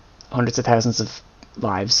 hundreds of thousands of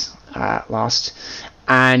lives. lost,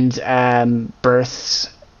 and birthed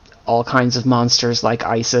all kinds of monsters like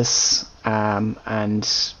ISIS, and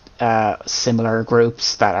similar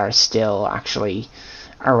groups that are still actually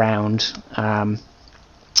around. It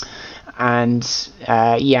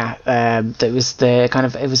was the kind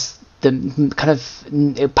of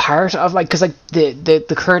part of, like, because like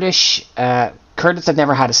the Kurdish Kurds have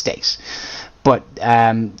never had a state, but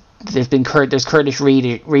there's Kurdish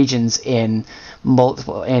regions in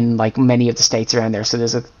like many of the states around there. So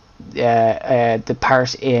there's the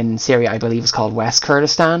part in Syria, I believe, is called West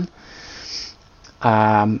Kurdistan,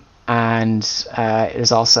 and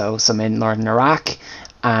there's also some in northern Iraq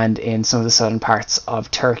and in some of the southern parts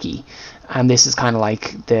of Turkey. And this is kind of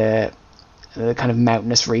like the kind of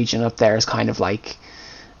mountainous region up there is kind of like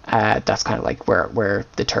that's kind of like where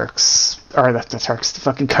the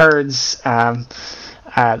fucking Kurds,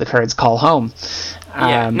 the Kurds call home.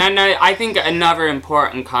 No, I think another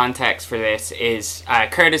important context for this is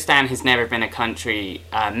Kurdistan has never been a country,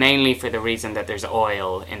 mainly for the reason that there's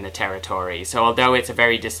oil in the territory. So although it's a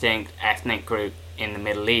very distinct ethnic group in the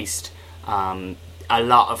Middle East, a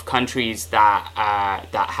lot of countries that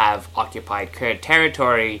have occupied Kurd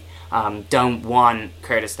territory don't want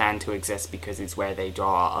Kurdistan to exist because it's where they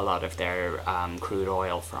draw a lot of their crude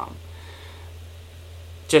oil from.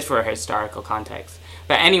 Just for a historical context.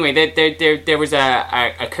 But anyway, there was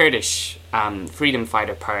a Kurdish freedom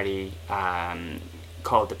fighter party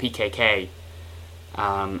called the PKK,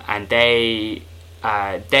 and they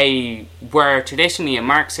were traditionally a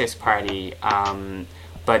Marxist party,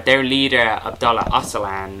 but their leader, Abdullah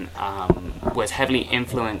Öcalan, was heavily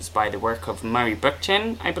influenced by the work of Murray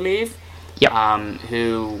Bookchin, I believe,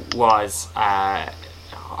 who was, I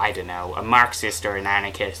don't know, a Marxist or an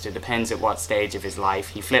anarchist. It depends at what stage of his life.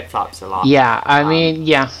 He flip-flops a lot. Yeah, I mean,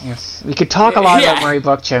 we could talk a lot about Murray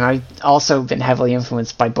Bookchin. I've also been heavily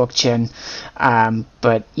influenced by Bookchin.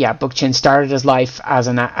 But yeah, Bookchin started his life as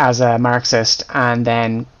a Marxist and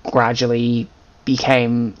then gradually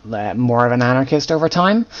became more of an anarchist over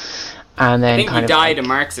time. And then I think he died a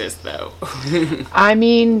Marxist, though. I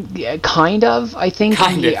mean, kind of. I think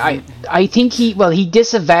I think he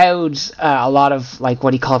disavowed a lot of like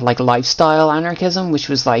what he called like lifestyle anarchism, which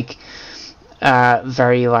was like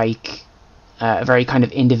very kind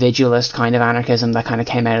of individualist kind of anarchism that kind of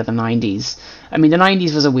came out of the 90s. I mean, the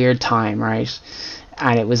 90s was a weird time, right?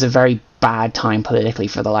 And it was a very bad time politically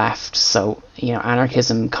for the left. So,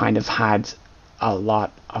 anarchism kind of had a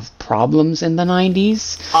lot of problems in the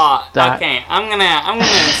 90s. Okay, I'm gonna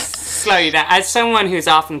slow you down. As someone who's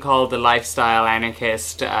often called a lifestyle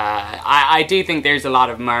anarchist, I do think there's a lot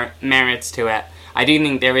of merits to it. I do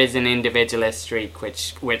think there is an individualist streak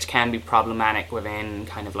which can be problematic within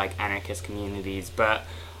kind of like anarchist communities, but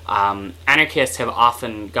anarchists have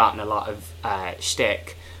often gotten a lot of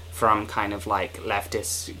shtick from kind of like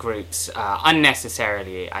leftist groups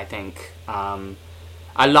unnecessarily, I think.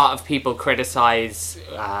 A lot of people criticize,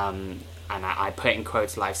 and I put in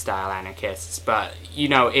quotes, lifestyle anarchists, but,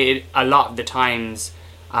 a lot of the times,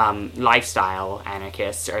 lifestyle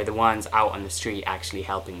anarchists are the ones out on the street actually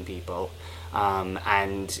helping people.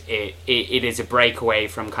 And it is a breakaway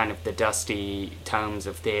from kind of the dusty tomes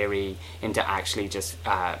of theory into actually just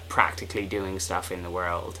practically doing stuff in the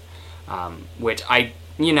world, which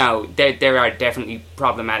there are definitely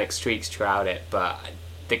problematic streaks throughout it, but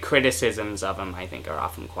the criticisms of him, I think, are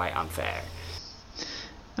often quite unfair.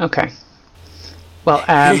 Okay. Well,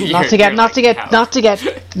 not to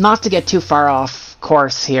get too far off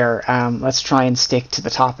course here. Let's try and stick to the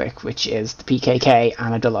topic, which is the PKK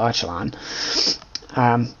and Abdullah Öcalan.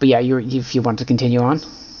 But yeah, if you want to continue on.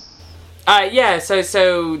 So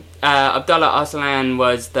Abdullah Öcalan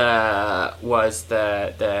was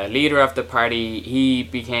the leader of the party. He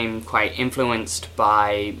became quite influenced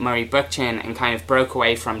by Murray Bookchin and kind of broke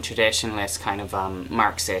away from traditionalist kind of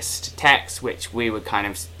Marxist texts, which we would kind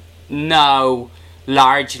of know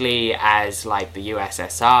largely as like the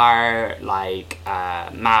USSR, like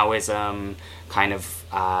Maoism, kind of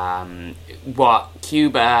what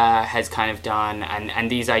Cuba has kind of done, and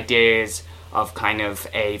these ideas of kind of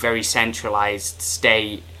a very centralized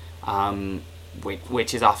state,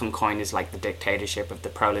 which is often coined as like the dictatorship of the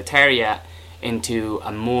proletariat, into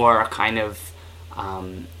a more kind of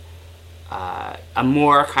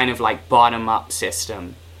like bottom-up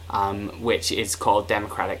system, which is called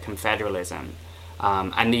democratic confederalism.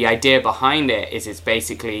 And the idea behind it is it's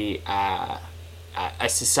basically a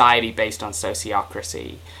society based on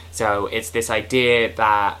sociocracy. So it's this idea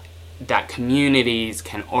that communities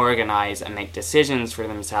can organize and make decisions for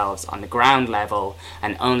themselves on the ground level,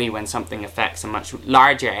 and only when something affects a much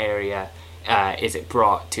larger area is it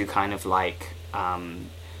brought to kind of like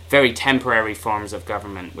very temporary forms of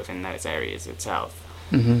government within those areas itself.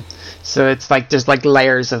 Mm-hmm. So it's like there's like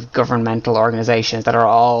layers of governmental organizations that are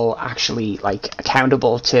all actually like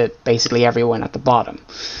accountable to basically everyone at the bottom.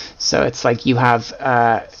 So it's like you have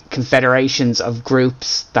confederations of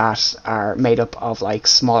groups that are made up of like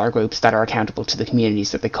smaller groups that are accountable to the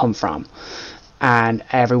communities that they come from. And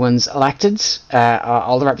everyone's elected,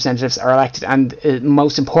 all the representatives are elected, and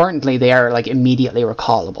most importantly, they are like immediately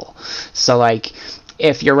recallable. So like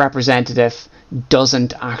if your representative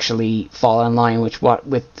doesn't actually fall in line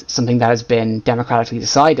with something that has been democratically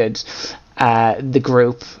decided, the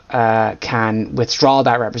group can withdraw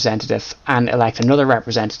that representative and elect another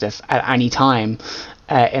representative at any time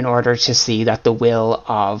in order to see that the will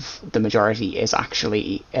of the majority is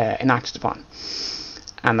actually enacted upon,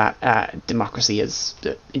 and that democracy is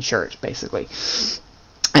ensured, basically.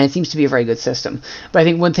 And it seems to be a very good system. But I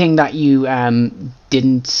think one thing that you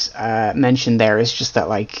didn't mention there is just that,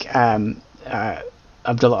 like,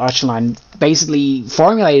 Abdullah Öcalan basically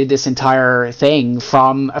formulated this entire thing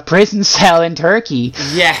from a prison cell in Turkey.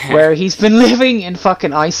 Yeah. Where he's been living in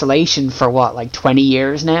fucking isolation for, what, like 20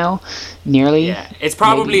 years now? Nearly? Yeah. It's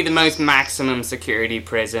probably maybe the most maximum security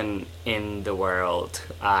prison in the world.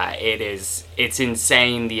 It's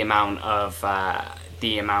insane the amount of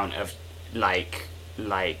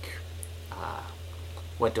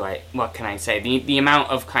what can I say? The amount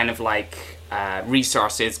of kind of like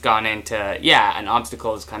resources gone into, and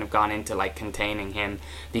obstacles kind of gone into like containing him,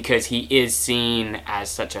 because he is seen as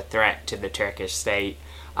such a threat to the Turkish state,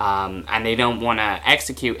 and they don't want to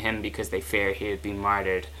execute him because they fear he had been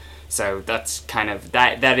martyred. So that's kind of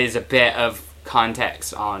that is a bit of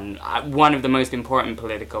context on one of the most important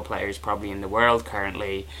political players probably in the world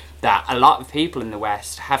currently, that a lot of people in the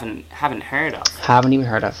West haven't heard of. Haven't even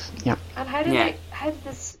heard of. Yeah. And how did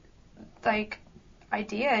this like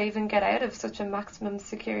idea even get out of such a maximum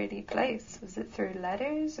security place? Was it through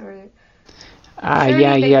letters or?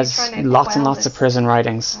 He has lots and lots of prison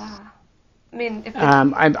writings. I mean, if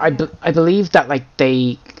I believe that like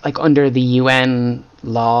they like under the UN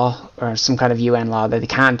law or some kind of UN law that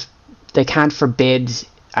they can't forbid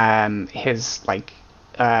his like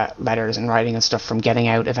letters and writing and stuff from getting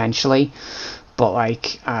out eventually, but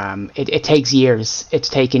like it takes years. It's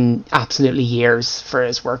taken absolutely years for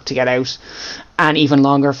his work to get out, and even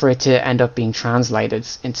longer for it to end up being translated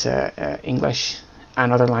into English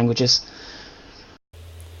and other languages.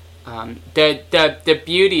 The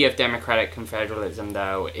beauty of democratic confederalism,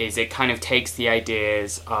 though, is it kind of takes the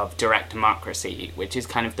ideas of direct democracy, which is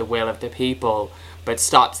kind of the will of the people, but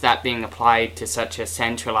stops that being applied to such a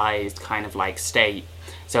centralized kind of like state.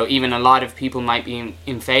 So even a lot of people might be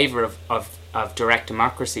in favor of direct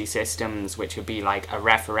democracy systems, which would be like a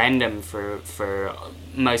referendum for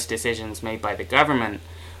most decisions made by the government.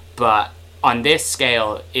 But on this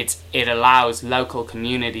scale, it allows local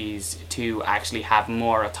communities to actually have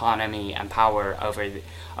more autonomy and power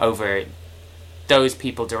over those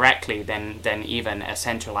people directly than even a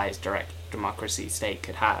centralized direct democracy state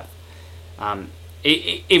could have.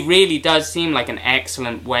 It really does seem like an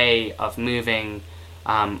excellent way of moving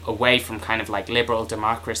away from kind of like liberal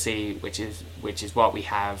democracy, which is what we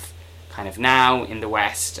have kind of now in the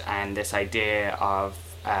West, and this idea of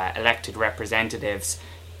elected representatives,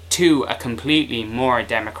 to a completely more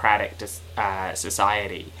democratic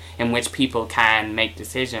society in which people can make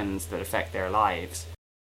decisions that affect their lives.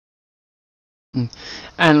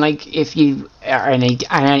 And like, if you are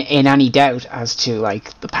in any doubt as to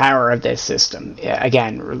like the power of this system,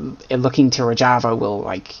 again, looking to Rojava will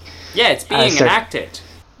like... Yeah, it's being enacted.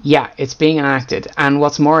 Yeah, it's being enacted, and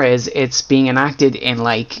what's more is it's being enacted in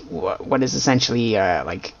like what is essentially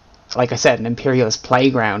like I said, an imperialist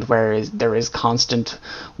playground where there is constant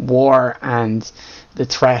war and the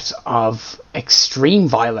threat of extreme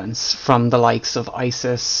violence from the likes of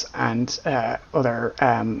ISIS and other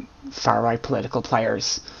far-right political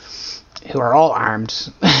players who are all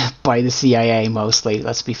armed by the CIA mostly,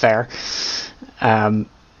 let's be fair.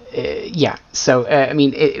 So I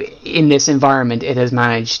mean, in this environment, it has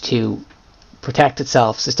managed to protect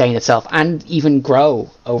itself, sustain itself, and even grow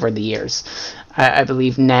over the years. I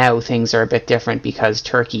believe now things are a bit different because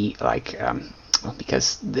Turkey,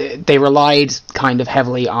 because they relied kind of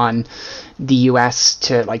heavily on the US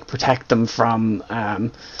to like protect them from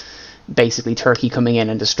basically Turkey coming in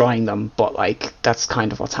and destroying them. But like that's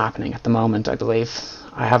kind of what's happening at the moment, I believe.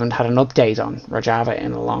 I haven't had an update on Rojava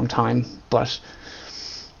in a long time, but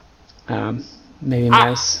maybe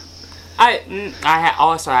Mouse. I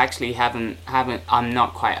also actually haven't. I'm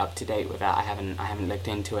not quite up to date with that. I haven't looked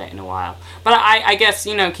into it in a while. But I guess,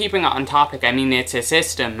 keeping it on topic. I mean, it's a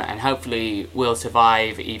system, and hopefully will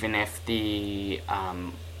survive even if the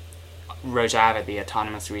Rojava, the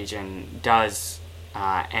autonomous region, does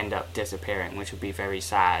end up disappearing, which would be very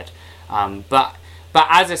sad. But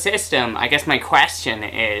as a system, I guess my question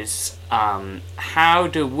is, how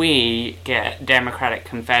do we get democratic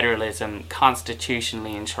confederalism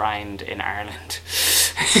constitutionally enshrined in Ireland?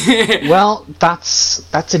 Well, that's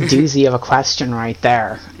a doozy of a question right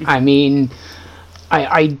there. I mean,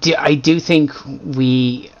 I do think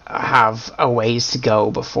we have a ways to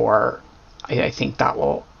go before I think that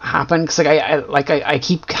will happen, because I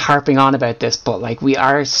keep harping on about this, but like we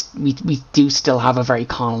do still have a very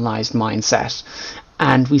colonized mindset,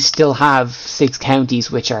 and we still have 6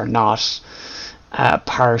 counties which are not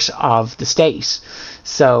part of the state.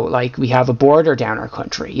 So like we have a border down our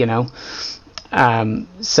country, you know.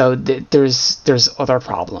 So there's other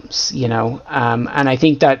problems, you know, and I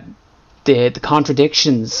think that the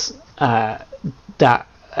contradictions that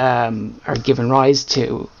are given rise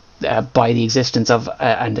to by the existence of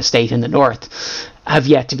and the state in the north have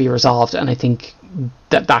yet to be resolved, and I think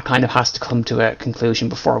that kind of has to come to a conclusion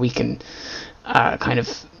before we can kind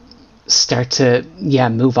of start to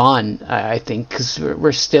move on. I think, because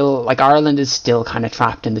we're still, like, Ireland is still kind of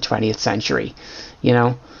trapped in the 20th century, you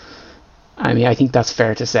know. I mean, I think that's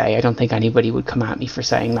fair to say. I don't think anybody would come at me for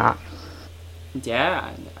saying that.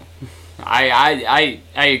 Yeah, I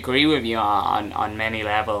agree with you on many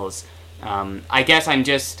levels. I guess I'm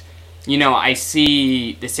just, you know, I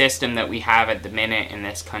see the system that we have at the minute in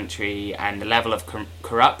this country, and the level of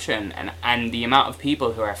corruption, and the amount of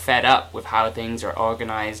people who are fed up with how things are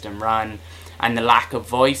organised and run, and the lack of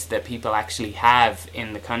voice that people actually have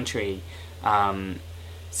in the country.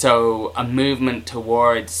 So a movement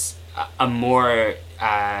towards a more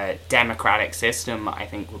democratic system, I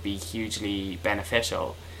think, would be hugely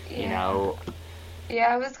beneficial, you know. Yeah,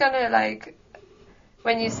 I was gonna, like,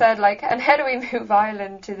 when you said, like, and how do we move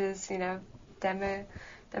Ireland to this, you know,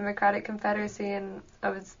 democratic confederacy, and I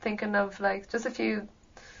was thinking of, like, just a few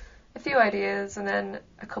ideas, and then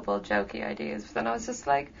a couple of jokey ideas, but then I was just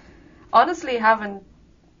like, honestly, having,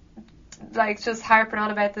 like, just harping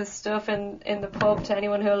on about this stuff in the pub to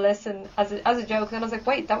anyone who'll listen as a joke, and then I was like,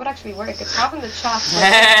 wait, that would actually work. It's having the chat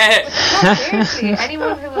with seriously,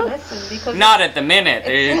 anyone who will listen, because not at the minute.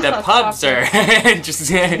 The pubs are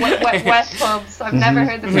just wet pubs. I've never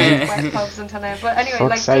heard the phrase wet pubs until now. But anyway,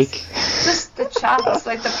 like, just the chats,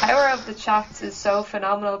 like, the power of the chats is so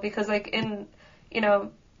phenomenal, because, like, in, you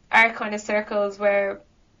know, our kind of circles where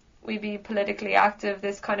we be politically active,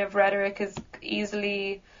 this kind of rhetoric is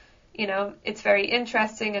easily, you know, it's very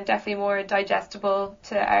interesting and definitely more digestible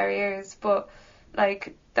to our ears, but,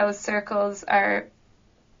 like, those circles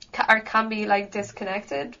can be, like,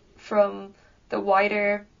 disconnected from the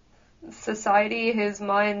wider society, whose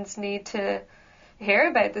minds need to hear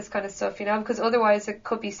about this kind of stuff, you know, because otherwise it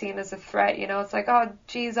could be seen as a threat, you know. It's like, oh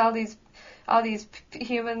geez, all these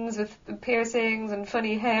humans with piercings and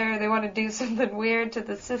funny hair, they want to do something weird to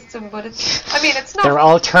the system, but it's not, they're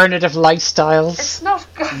alternative lifestyles. It's not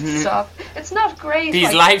good stuff. It's not great.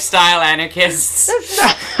 These, like, lifestyle anarchists. It's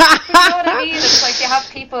not, you know what I mean? It's like you have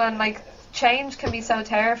people, and, like, change can be so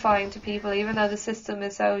terrifying to people, even though the system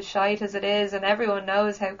is so shite as it is, and everyone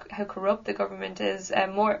knows how corrupt the government is,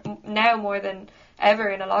 more than ever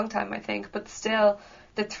in a long time, I think. But still,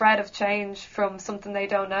 the threat of change from something they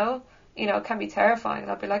don't know, you know, can be terrifying.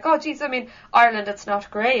 They'll be like, oh geez, I mean, Ireland, it's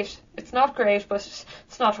not great, but it's not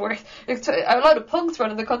worse. It's a lot of punks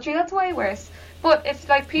running the country, that's way worse. But if,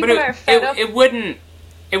 like, people are fed up, it wouldn't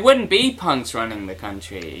be punks running the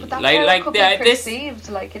country. But that's how it could be perceived,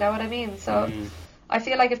 like, you know what I mean? So I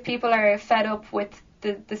feel like if people are fed up with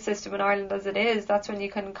the system in Ireland as it is, that's when you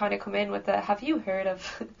can kind of come in with the, have you heard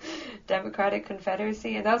of democratic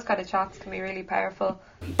confederacy? And those kind of chats can be really powerful.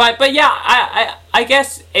 But yeah, I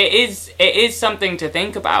guess it is something to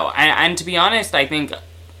think about, and to be honest, I think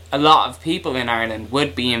a lot of people in Ireland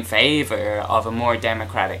would be in favour of a more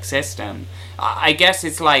democratic system. I guess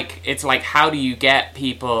it's like how do you get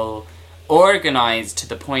people organised to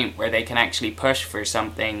the point where they can actually push for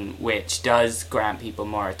something which does grant people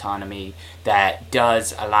more autonomy, that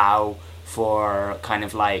does allow for kind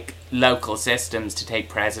of like local systems to take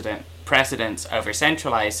precedence over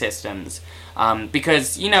centralised systems,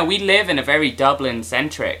 because, you know, we live in a very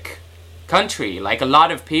Dublin-centric country. Like, a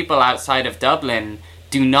lot of people outside of Dublin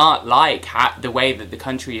do not like the way that the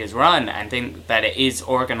country is run, and think that it is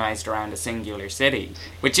organised around a singular city,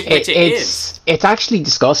 which it is. It's actually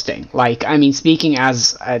disgusting. Like, I mean, speaking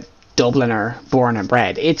as a Dubliner born and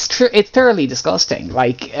bred, it's thoroughly disgusting.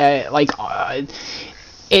 It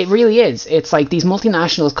really is. It's like these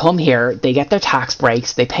multinationals come here, they get their tax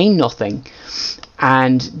breaks, they pay nothing,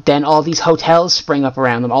 and then all these hotels spring up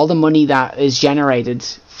around them. All the money that is generated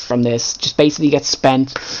from this just basically gets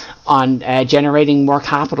spent on generating more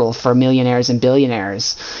capital for millionaires and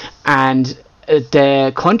billionaires, and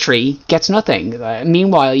the country gets nothing.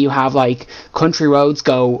 Meanwhile, you have like country roads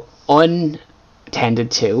go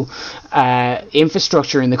untended to,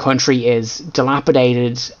 infrastructure in the country is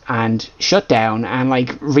dilapidated and shut down, and like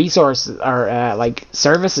resources or like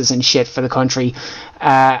services and shit for the country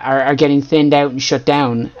are getting thinned out and shut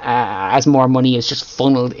down as more money is just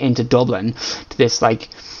funneled into Dublin, to this like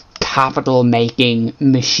capital making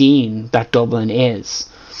machine that Dublin is.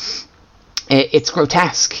 It's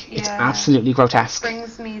grotesque. Yeah. It's absolutely grotesque. It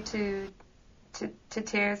brings me to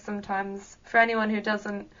tears sometimes. For anyone who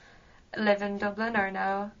doesn't live in Dublin or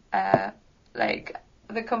know, like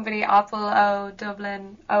the company Apple owe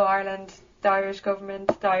Dublin, Ireland, the Irish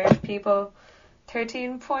government, the Irish people,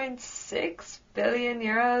 13.6 billion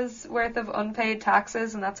euros worth of unpaid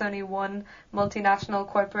taxes, and that's only one multinational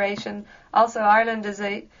corporation. Also, Ireland is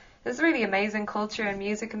there's really amazing culture and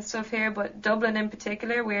music and stuff here, but Dublin in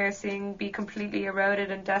particular we are seeing be completely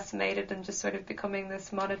eroded and decimated and just sort of becoming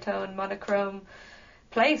this monochrome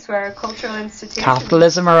place where cultural institutions...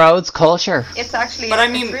 Capitalism erodes culture. It's actually, but I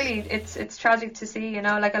mean, it's tragic to see, you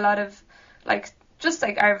know, like a lot of, like, just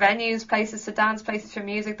like our venues, places to dance, places for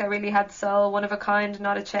music that really had soul, one of a kind,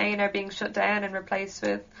 not a chain, are being shut down and replaced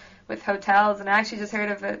with hotels. And I actually just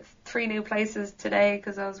heard of 3 new places today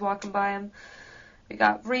because I was walking by them. We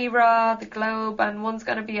got Rera, the Globe, and one's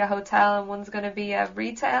going to be a hotel and one's going to be a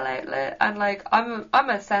retail outlet. And like, I'm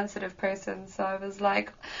a sensitive person, so I was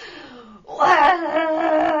like,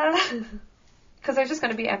 because they're just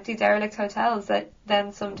going to be empty, derelict hotels that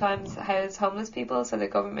then sometimes house homeless people, so the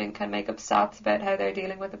government can make up stats about how they're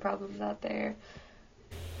dealing with the problem that they're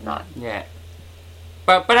not. Yeah.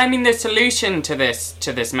 But I mean, the solution to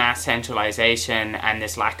this mass centralisation and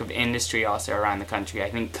this lack of industry also around the country, I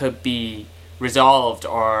think, could be resolved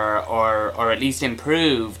or at least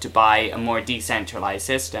improved by a more decentralised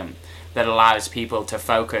system that allows people to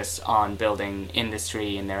focus on building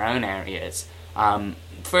industry in their own areas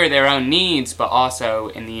for their own needs, but also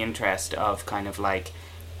in the interest of kind of like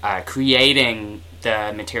creating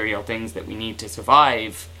the material things that we need to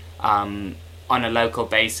survive on a local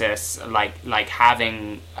basis, like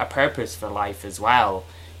having a purpose for life as well.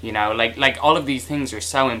 You know, like all of these things are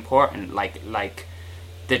so important. Like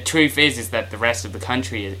the truth is that the rest of the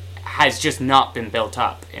country has just not been built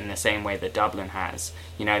up in the same way that Dublin has.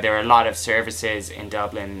 You know, there are a lot of services in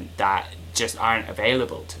Dublin that just aren't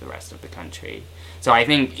available to the rest of the country. So I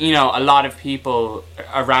think, you know, a lot of people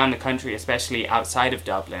around the country, especially outside of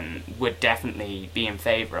Dublin, would definitely be in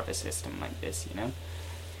favour of a system like this, you know.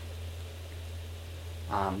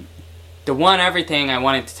 The one other thing I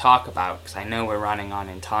wanted to talk about, because I know we're running on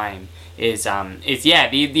in time, is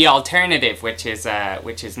the alternative, which is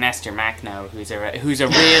Nestor Makhno, who's a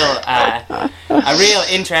real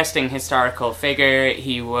interesting historical figure.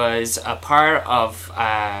 He was a part of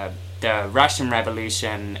the Russian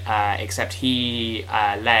Revolution, except he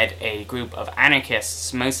led a group of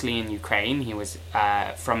anarchists, mostly in Ukraine. He was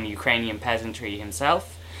from Ukrainian peasantry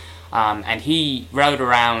himself. And he rode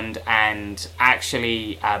around and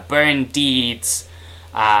actually burned deeds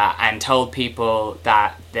and told people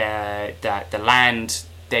that the land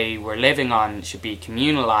they were living on should be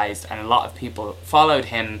communalized, and a lot of people followed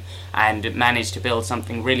him and managed to build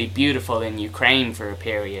something really beautiful in Ukraine for a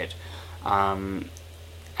period. And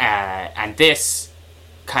this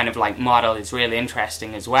kind of like model is really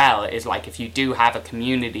interesting as well, is like if you do have a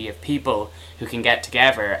community of people who can get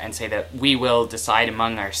together and say that we will decide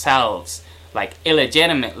among ourselves, like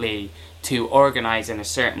illegitimately, to organize in a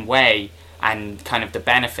certain way, and kind of the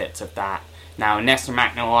benefits of that. Now, Nestor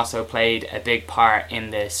Makhno also played a big part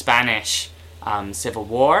in the Spanish Civil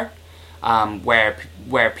War,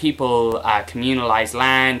 where people communalized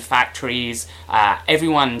land, factories,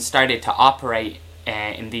 everyone started to operate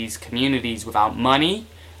in these communities without money.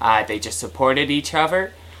 They just supported each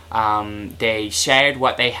other. They shared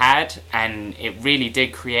what they had, and it really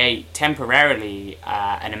did create temporarily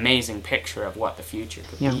an amazing picture of what the future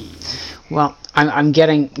could be. Well, I'm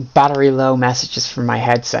getting battery low messages from my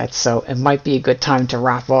headset, so it might be a good time to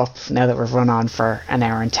wrap up now that we've run on for an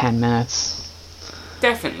hour and 10 minutes.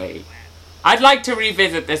 Definitely. I'd like to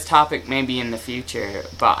revisit this topic maybe in the future,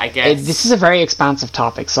 but I guess... This is a very expansive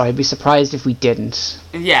topic, so I'd be surprised if we didn't.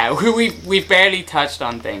 Yeah, we've barely touched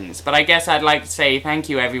on things, but I guess I'd like to say thank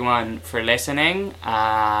you everyone for listening.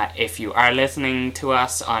 If you are listening to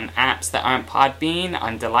us on apps that aren't Podbean,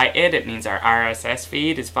 I'm delighted. It means our RSS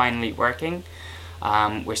feed is finally working.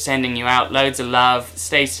 We're sending you out loads of love.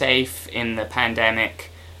 Stay safe in the pandemic.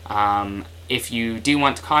 If you do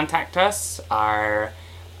want to contact us, our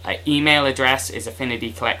email address is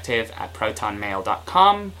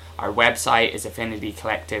affinitycollective@protonmail.com. Our website is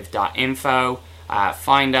affinitycollective.info.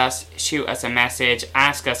 Find us, shoot us a message,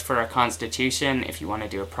 ask us for a constitution if you want to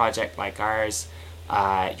do a project like ours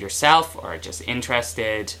yourself or just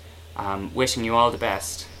interested. Wishing you all the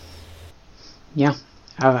best. Yeah,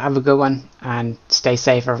 have a good one and stay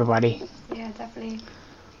safe, everybody. Yeah, definitely.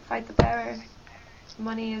 Fight the power.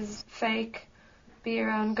 Money is fake. Be your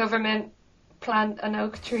own government. Plant an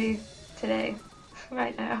oak tree today,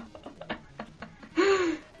 right now.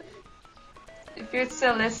 If you're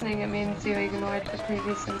still listening, it means you ignored the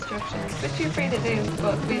previous instructions, which you're free to do,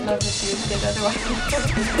 but we'd love if you did otherwise.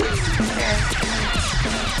 Yeah.